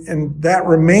 And that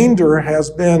remainder has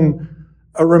been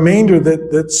a remainder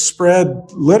that's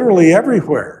spread literally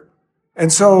everywhere.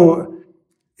 And so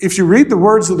if you read the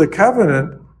words of the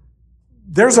covenant,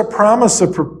 there's a promise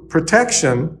of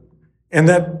protection, and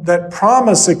that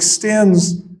promise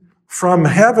extends from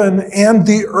heaven and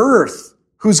the earth,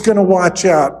 who's going to watch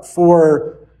out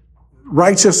for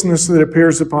righteousness that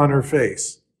appears upon her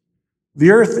face.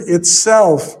 The earth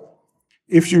itself,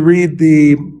 if you read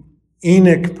the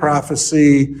Enoch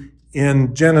prophecy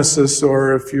in Genesis,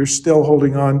 or if you're still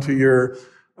holding on to your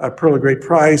Pearl of Great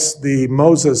Price, the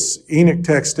Enoch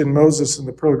text in Moses and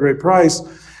the Pearl of Great Price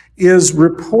is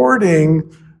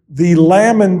reporting the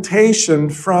lamentation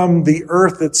from the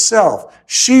earth itself.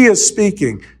 She is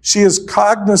speaking. She is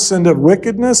cognizant of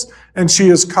wickedness, and she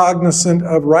is cognizant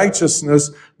of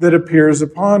righteousness that appears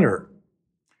upon her.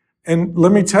 And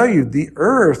let me tell you, the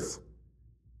earth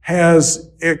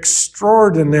has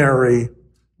extraordinary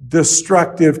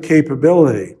destructive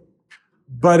capability.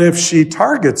 But if she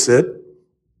targets it,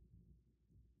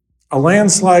 a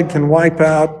landslide can wipe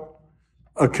out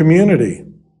a community,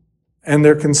 and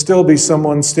there can still be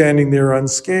someone standing there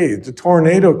unscathed. A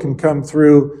tornado can come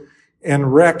through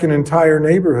and wreck an entire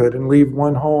neighborhood and leave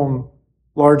one home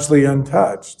largely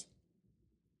untouched.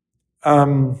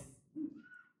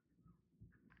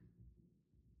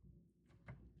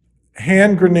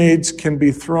 Hand grenades can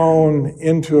be thrown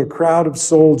into a crowd of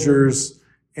soldiers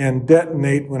and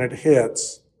detonate when it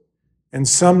hits. And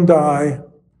some die,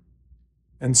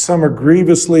 and some are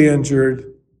grievously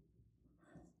injured,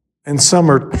 and some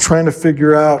are trying to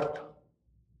figure out,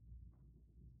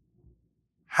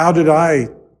 how did I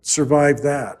survive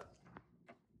that?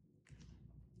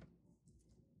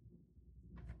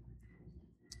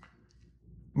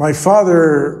 My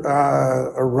father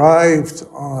arrived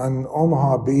on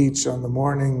Omaha Beach on the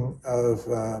morning of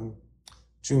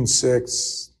June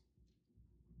 6th,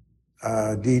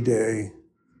 D-Day.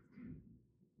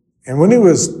 And when he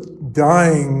was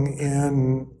dying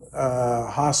in a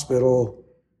hospital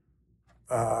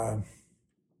in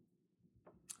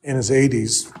his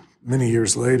 80s, many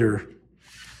years later,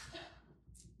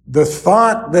 the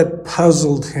thought that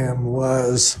puzzled him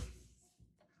was,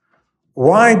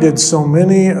 why did so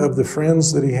many of the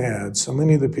friends that he had, so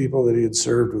many of the people that he had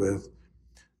served with,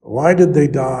 why did they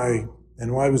die,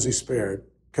 and why was he spared?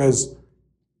 Because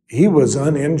he was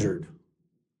uninjured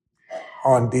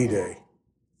on D-Day.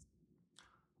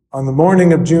 On the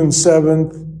morning of June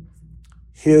 7th,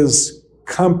 his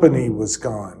company was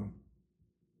gone.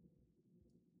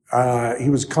 He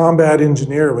was a combat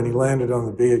engineer when he landed on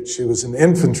the beach. He was an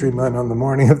infantryman on the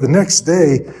morning of the next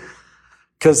day,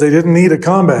 because they didn't need a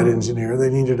combat engineer. They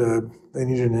needed an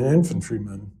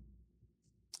infantryman.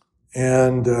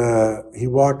 And he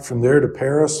walked from there to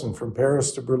Paris, and from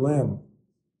Paris to Berlin.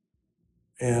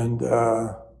 And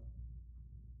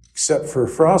except for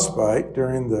frostbite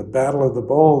during the Battle of the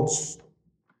Bulge,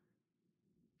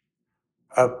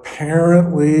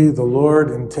 apparently the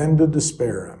Lord intended to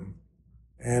spare him.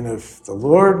 And if the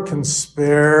Lord can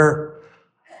spare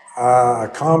a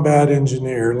combat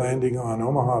engineer landing on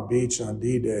Omaha Beach on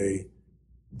D-Day,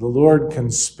 the Lord can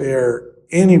spare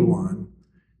anyone,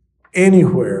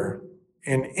 anywhere,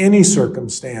 in any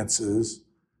circumstances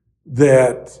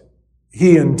that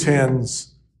he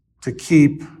intends to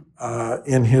keep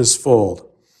in his fold.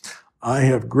 I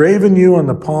have graven you on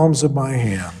the palms of my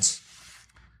hands.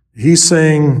 He's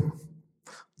saying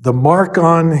the mark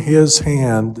on his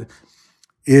hand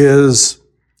is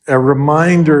a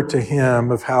reminder to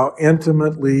him of how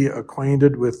intimately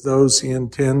acquainted with those he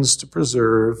intends to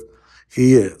preserve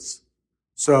he is.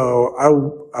 So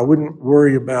I wouldn't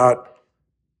worry about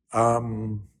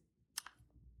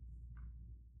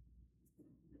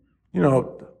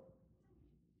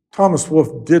Thomas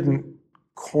Wolfe didn't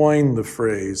coin the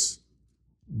phrase,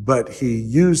 but he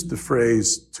used the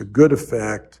phrase to good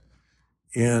effect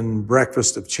in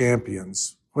Breakfast of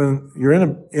Champions. When you're in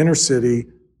an inner city,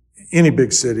 any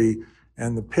big city,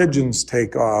 and the pigeons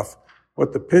take off,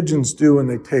 what the pigeons do when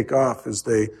they take off is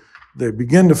they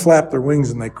begin to flap their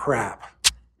wings and they crap.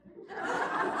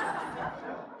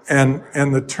 And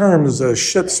the term is a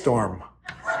shitstorm.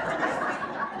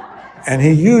 And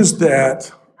he used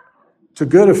that to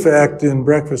good effect in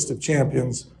Breakfast of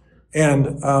Champions. And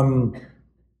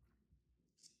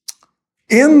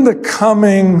in the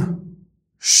coming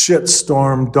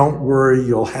shitstorm, don't worry,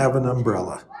 you'll have an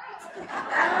umbrella.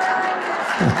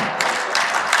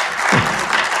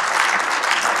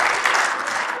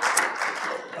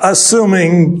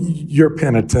 Assuming you're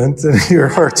penitent and your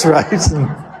heart's right,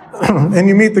 and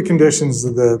you meet the conditions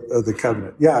of the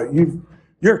covenant. Yeah,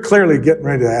 you're clearly getting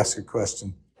ready to ask a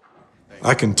question.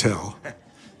 I can tell.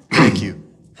 Thank you.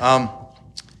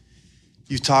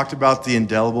 You talked about the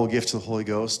indelible gift of the Holy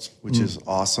Ghost, which is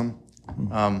awesome,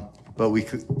 but we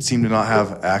seem to not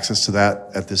have access to that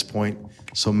at this point.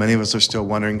 So many of us are still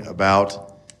wondering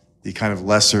about the kind of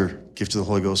lesser gift of the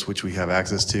Holy Ghost, which we have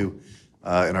access to.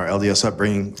 In our LDS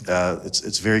upbringing,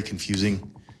 it's very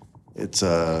confusing. They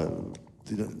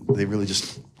really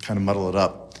just kind of muddle it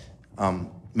up.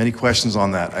 Many questions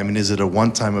on that. I mean, is it a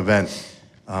one-time event?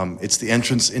 It's the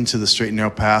entrance into the straight and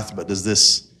narrow path, but does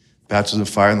this baptism of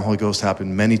fire and the Holy Ghost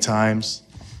happen many times?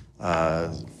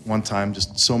 One time?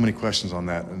 Just so many questions on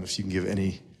that. And if you can give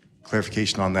any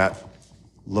clarification on that,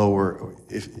 lower,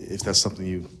 if that's something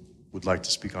you would like to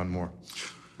speak on more.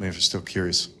 Maybe if you're still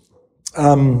curious.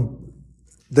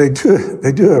 They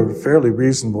do a fairly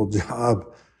reasonable job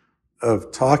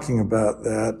of talking about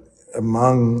that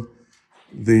among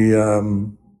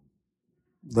the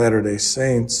Latter-day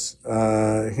Saints.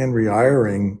 Henry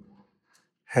Eyring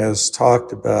has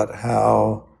talked about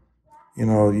how,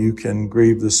 you can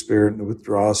grieve the Spirit and it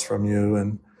withdraws from you,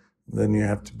 and then you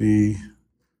have to be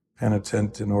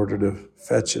penitent in order to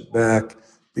fetch it back.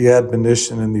 The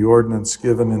admonition and the ordinance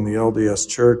given in the LDS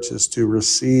Church is to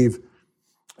receive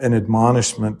an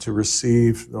admonishment, to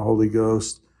receive the Holy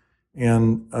Ghost.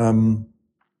 And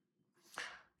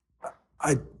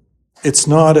it's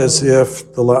not as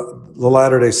if the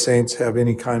Latter-day Saints have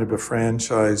any kind of a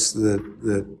franchise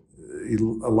that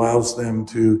allows them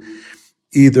to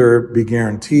either be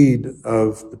guaranteed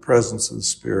of the presence of the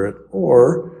Spirit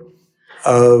or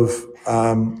of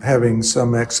having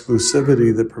some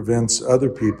exclusivity that prevents other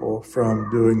people from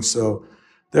doing so.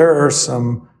 There are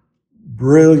some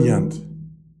brilliant,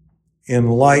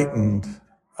 enlightened,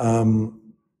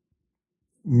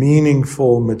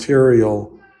 meaningful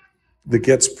material that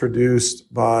gets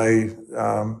produced by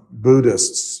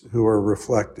Buddhists who are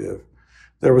reflective.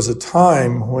 There was a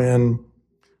time when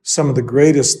some of the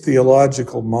greatest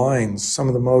theological minds, some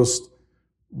of the most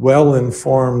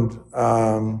well-informed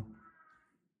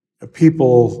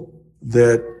people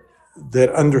that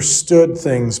understood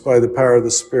things by the power of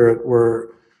the Spirit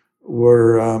were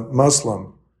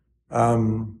Muslim.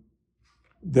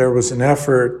 There was an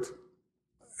effort,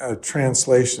 a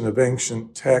translation of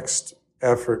ancient text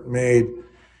effort made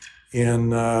in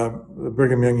the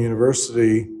Brigham Young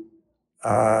University,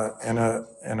 and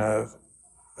a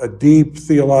deep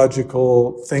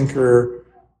theological thinker,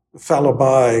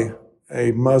 Falabai,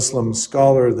 a Muslim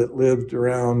scholar that lived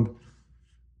around,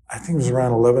 I think it was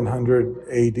around 1100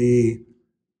 AD,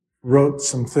 wrote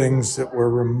some things that were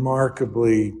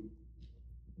remarkably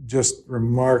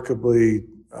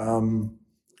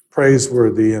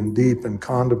praiseworthy and deep and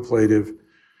contemplative.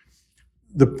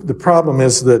 The problem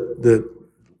is that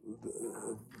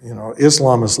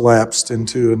Islam has lapsed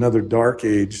into another dark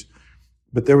age,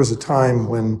 but there was a time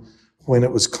when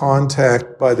it was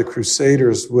contact by the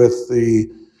Crusaders with the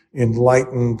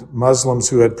enlightened Muslims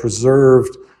who had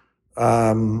preserved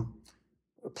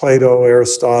Plato,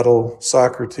 Aristotle,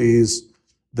 Socrates,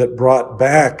 that brought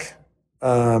back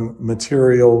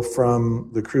material from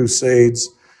the Crusades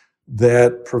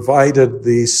that provided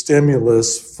the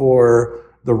stimulus for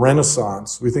the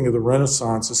Renaissance. We think of the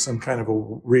Renaissance as some kind of a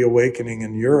reawakening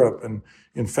in Europe, and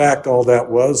in fact, all that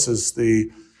was is the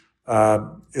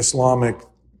Islamic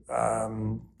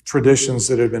traditions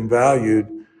that had been valued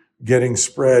getting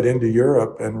spread into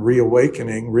Europe and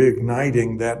reawakening,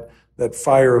 reigniting that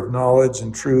fire of knowledge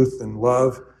and truth and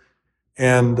love.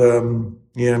 And I'm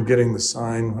getting the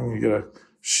sign. I'm going to get a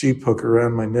sheep hook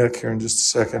around my neck here in just a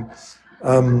second.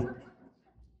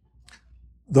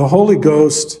 The Holy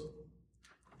Ghost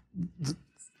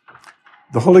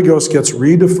gets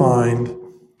redefined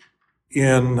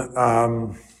in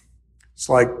it's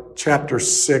like chapter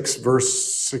 6,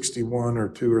 verse 61 or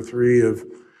 2 or 3 of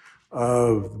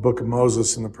the Book of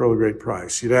Moses and the Pearl of Great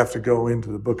Price. You'd have to go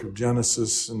into the Book of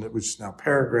Genesis, which is now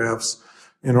paragraphs,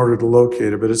 in order to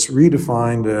locate it. But it's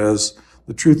redefined as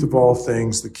the truth of all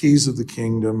things, the keys of the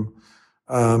kingdom,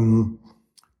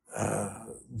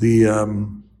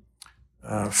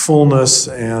 fullness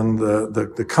and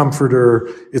the comforter.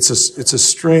 It's a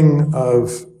string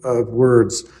of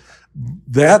words.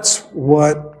 That's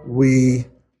what we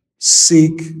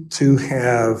seek to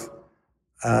have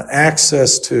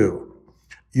access to.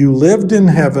 You lived in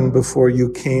heaven before you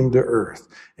came to earth.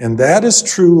 And that is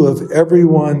true of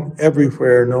everyone,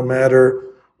 everywhere, no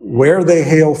matter where they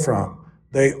hail from.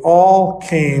 They all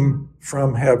came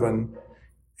from heaven,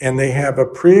 and they have a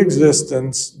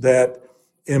pre-existence that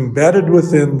embedded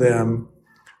within them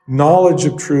knowledge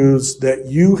of truths that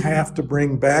you have to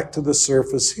bring back to the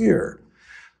surface here.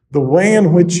 The way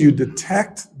in which you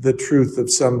detect the truth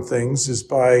of some things is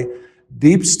by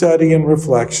deep study and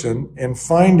reflection and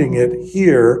finding it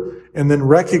here and then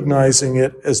recognizing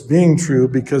it as being true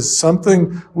because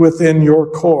something within your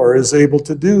core is able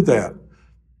to do that.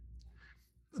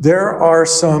 There are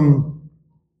some,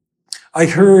 I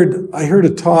heard a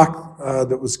talk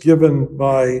that was given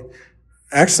by,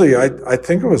 actually, I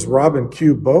think it was Rob and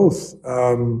Q both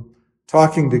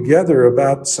talking together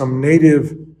about some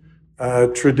native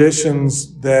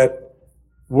traditions that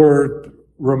were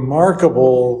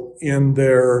remarkable in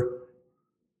their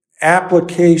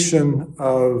application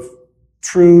of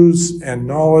truths and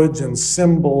knowledge and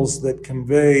symbols that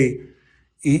convey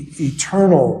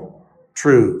eternal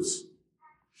truths.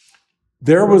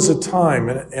 There was a time,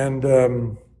 and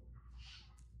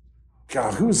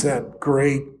God, who's that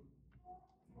great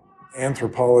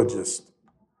anthropologist?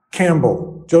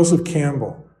 Campbell, Joseph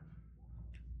Campbell,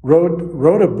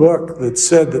 wrote a book that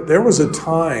said that there was a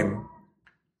time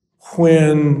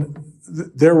when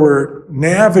there were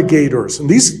navigators, and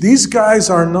these guys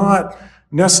are not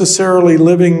necessarily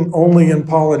living only in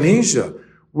Polynesia.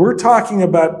 We're talking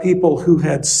about people who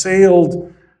had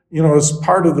sailed, as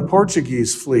part of the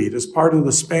Portuguese fleet, as part of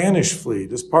the Spanish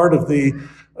fleet, as part of the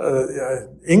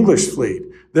English fleet.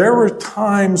 There were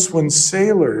times when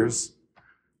sailors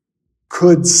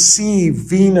could see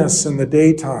Venus in the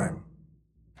daytime.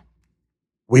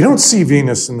 We don't see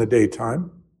Venus in the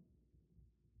daytime.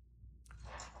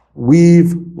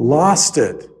 We've lost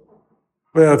it.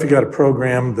 Well, if you got a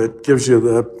program that gives you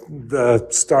the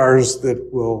stars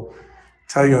that will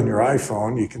tell you on your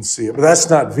iPhone, you can see it. But that's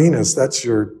not Venus. That's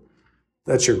your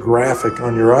graphic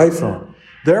on your iPhone.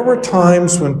 There were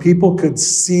times when people could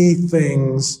see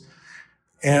things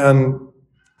and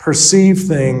perceive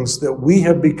things that we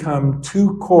have become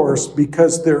too coarse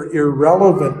because they're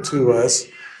irrelevant to us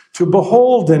to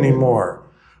behold anymore.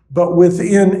 But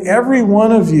within every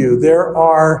one of you, there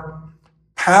are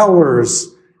powers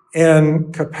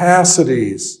and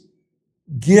capacities,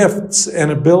 gifts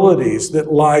and abilities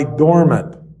that lie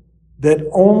dormant, that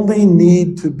only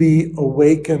need to be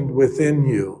awakened within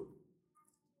you.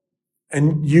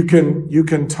 And you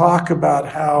can talk about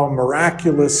how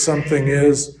miraculous something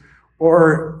is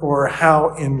or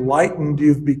how enlightened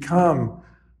you've become.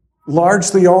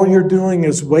 Largely all you're doing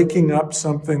is waking up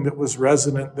something that was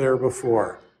resident there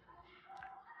before.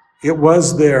 It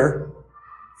was there.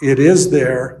 It is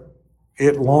there.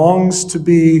 It longs to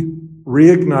be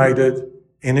reignited,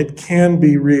 and it can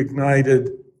be reignited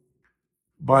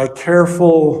by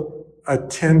careful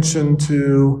attention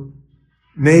to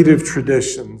native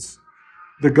traditions,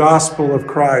 the gospel of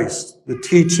Christ, the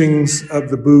teachings of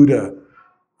the Buddha.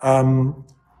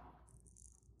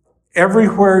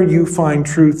 Everywhere you find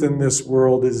truth in this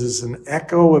world is an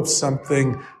echo of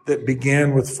something that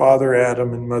began with Father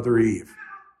Adam and Mother Eve.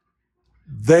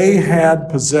 They had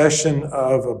possession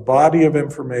of a body of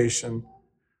information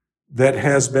that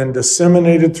has been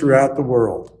disseminated throughout the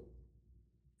world.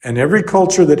 And every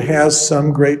culture that has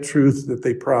some great truth that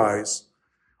they prize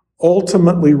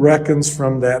ultimately reckons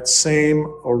from that same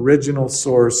original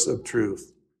source of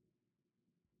truth.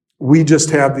 We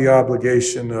just have the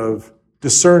obligation of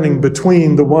discerning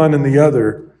between the one and the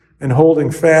other and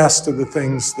holding fast to the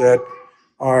things that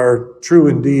are true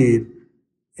indeed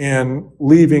and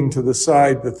leaving to the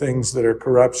side the things that are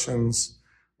corruptions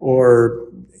or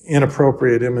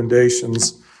inappropriate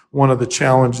emendations. One of the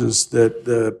challenges that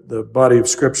the body of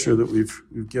Scripture that we've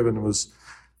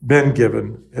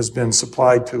has been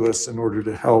supplied to us in order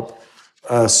to help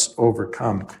us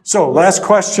overcome. So, last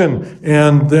question,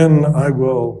 and then I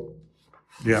will,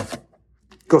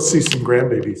 go see some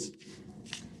grandbabies.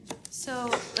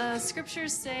 So, the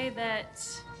Scriptures say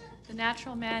that the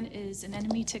natural man is an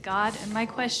enemy to God, and my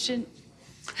question,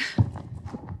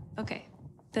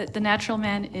 that the natural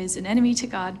man is an enemy to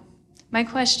God. My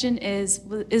question is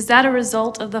that a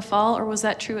result of the fall, or was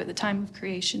that true at the time of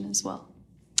creation as well?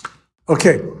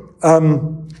 Okay.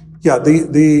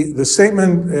 The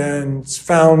statement and it's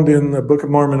found in the Book of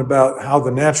Mormon about how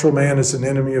the natural man is an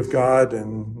enemy of God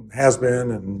and has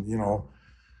been and,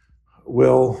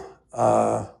 will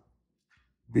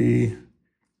be.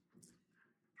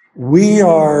 We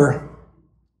are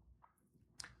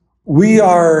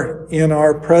in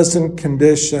our present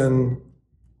condition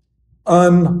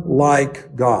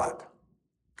unlike God.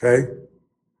 Okay?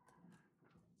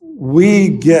 We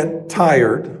get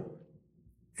tired,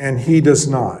 and he does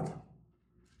not.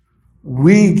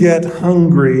 We get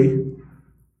hungry,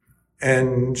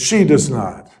 and she does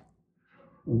not.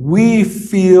 We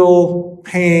feel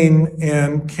pain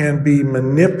and can be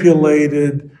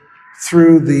manipulated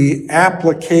through the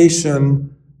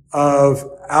application of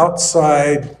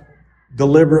outside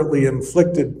deliberately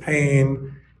inflicted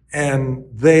pain, and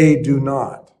they do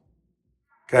not.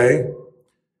 Okay?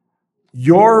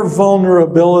 Your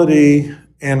vulnerability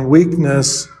and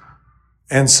weakness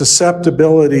and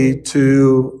susceptibility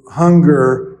to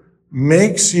hunger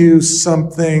makes you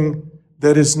something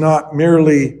that is not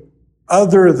merely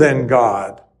other than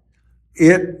God.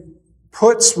 It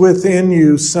puts within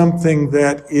you something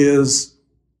that is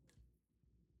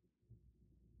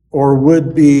or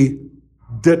would be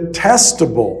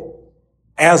detestable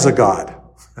as a God.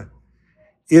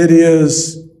 It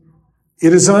is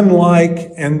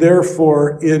unlike, and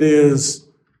therefore it is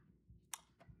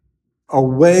a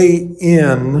way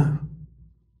in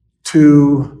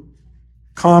to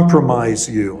compromise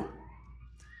you.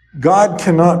 God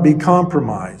cannot be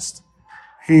compromised.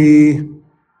 He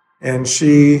and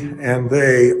she and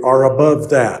they are above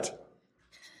that.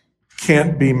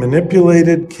 Can't be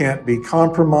manipulated, can't be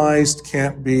compromised,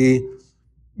 can't be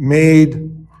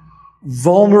made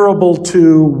vulnerable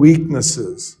to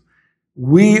weaknesses.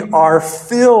 We are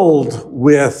filled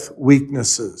with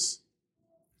weaknesses.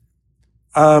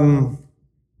 There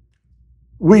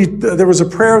was a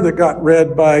prayer that got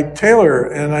read by Taylor,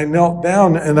 and I knelt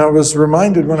down, and I was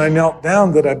reminded when I knelt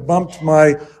down that I bumped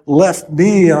my left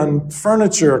knee on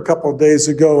furniture a couple of days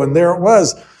ago, and there it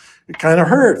was. It kind of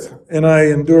hurt, and I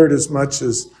endured as much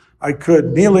as I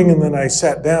could kneeling, and then I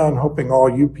sat down hoping all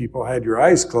you people had your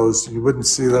eyes closed and you wouldn't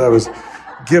see that I was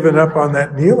giving up on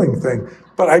that kneeling thing.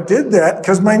 But I did that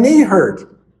because my knee hurt.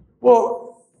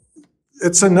 Well,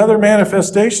 it's another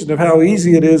manifestation of how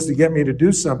easy it is to get me to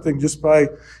do something just by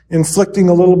inflicting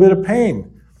a little bit of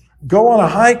pain. Go on a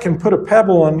hike and put a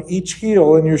pebble on each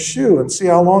heel in your shoe and see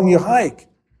how long you hike.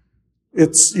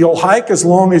 You'll hike as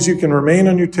long as you can remain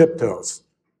on your tiptoes.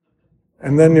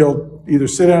 And then you'll either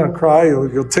sit down and cry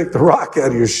or you'll take the rock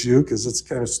out of your shoe because it's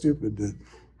kind of stupid to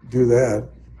do that.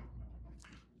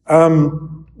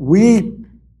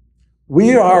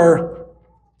 We are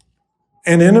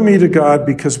an enemy to God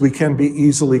because we can be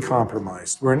easily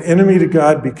compromised. We're an enemy to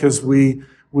God because we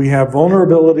have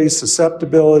vulnerabilities,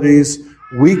 susceptibilities,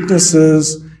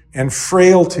 weaknesses, and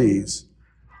frailties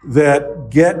that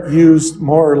get used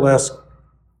more or less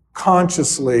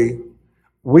consciously.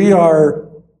 We are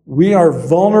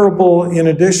vulnerable, in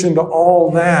addition to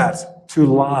all that, to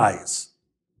lies.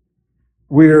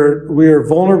 We are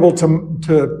vulnerable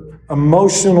to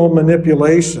emotional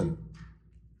manipulation.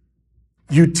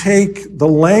 You take the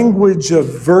language of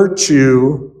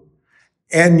virtue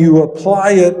and you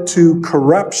apply it to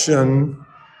corruption,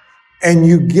 and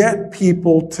you get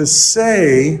people to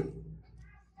say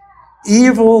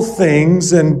evil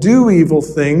things and do evil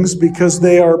things because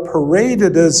they are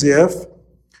paraded as if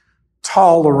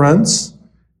tolerance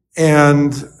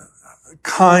and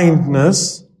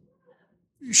kindness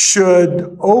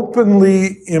should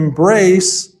openly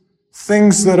embrace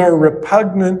things that are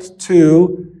repugnant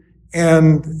to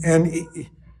and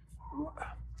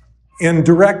in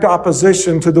direct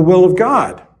opposition to the will of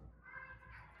God.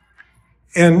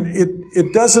 And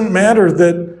it doesn't matter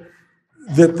that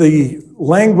the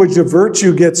language of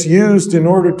virtue gets used in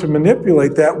order to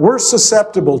manipulate that. We're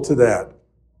susceptible to that.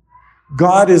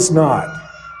 God is not.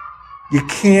 You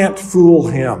can't fool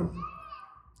him.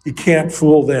 You can't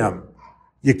fool them.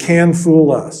 You can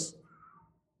fool us.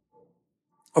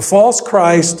 A false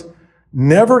Christ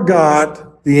never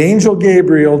got the angel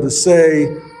Gabriel to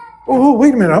say, oh,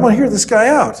 wait a minute, I want to hear this guy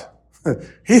out.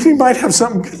 He might have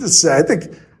something good to say. I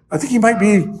think he might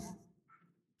be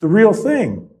the real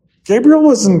thing. Gabriel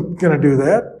wasn't going to do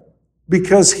that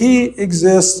because he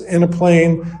exists in a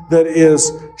plane that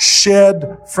is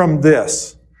shed from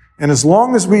this. And as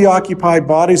long as we occupy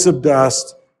bodies of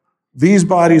dust, these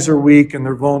bodies are weak and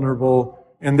they're vulnerable,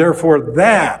 and therefore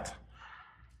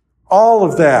all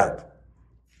of that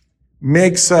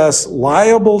makes us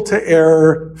liable to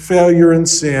error, failure, and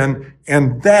sin,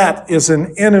 and that is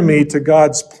an enemy to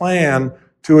God's plan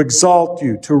to exalt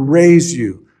you, to raise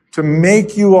you, to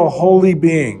make you a holy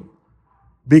being.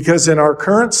 Because in our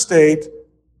current state,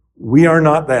 we are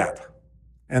not that.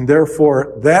 And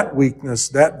therefore, that weakness,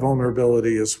 that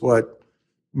vulnerability is what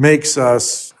makes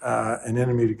us an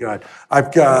enemy to God.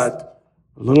 I've got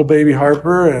little baby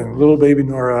Harper and little baby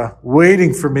Nora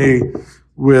waiting for me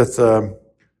with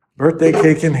birthday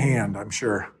cake in hand, I'm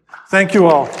sure. Thank you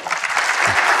all.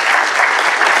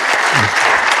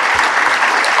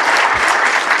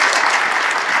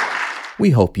 We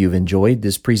hope you've enjoyed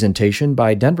this presentation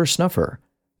by Denver Snuffer.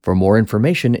 For more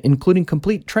information, including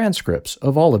complete transcripts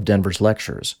of all of Denver's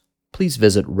lectures, please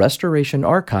visit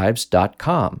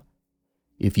restorationarchives.com.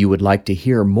 If you would like to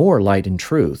hear more Light and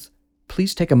Truth,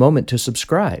 please take a moment to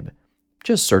subscribe.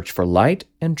 Just search for Light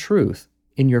and Truth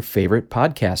in your favorite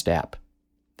podcast app.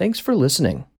 Thanks for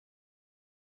listening.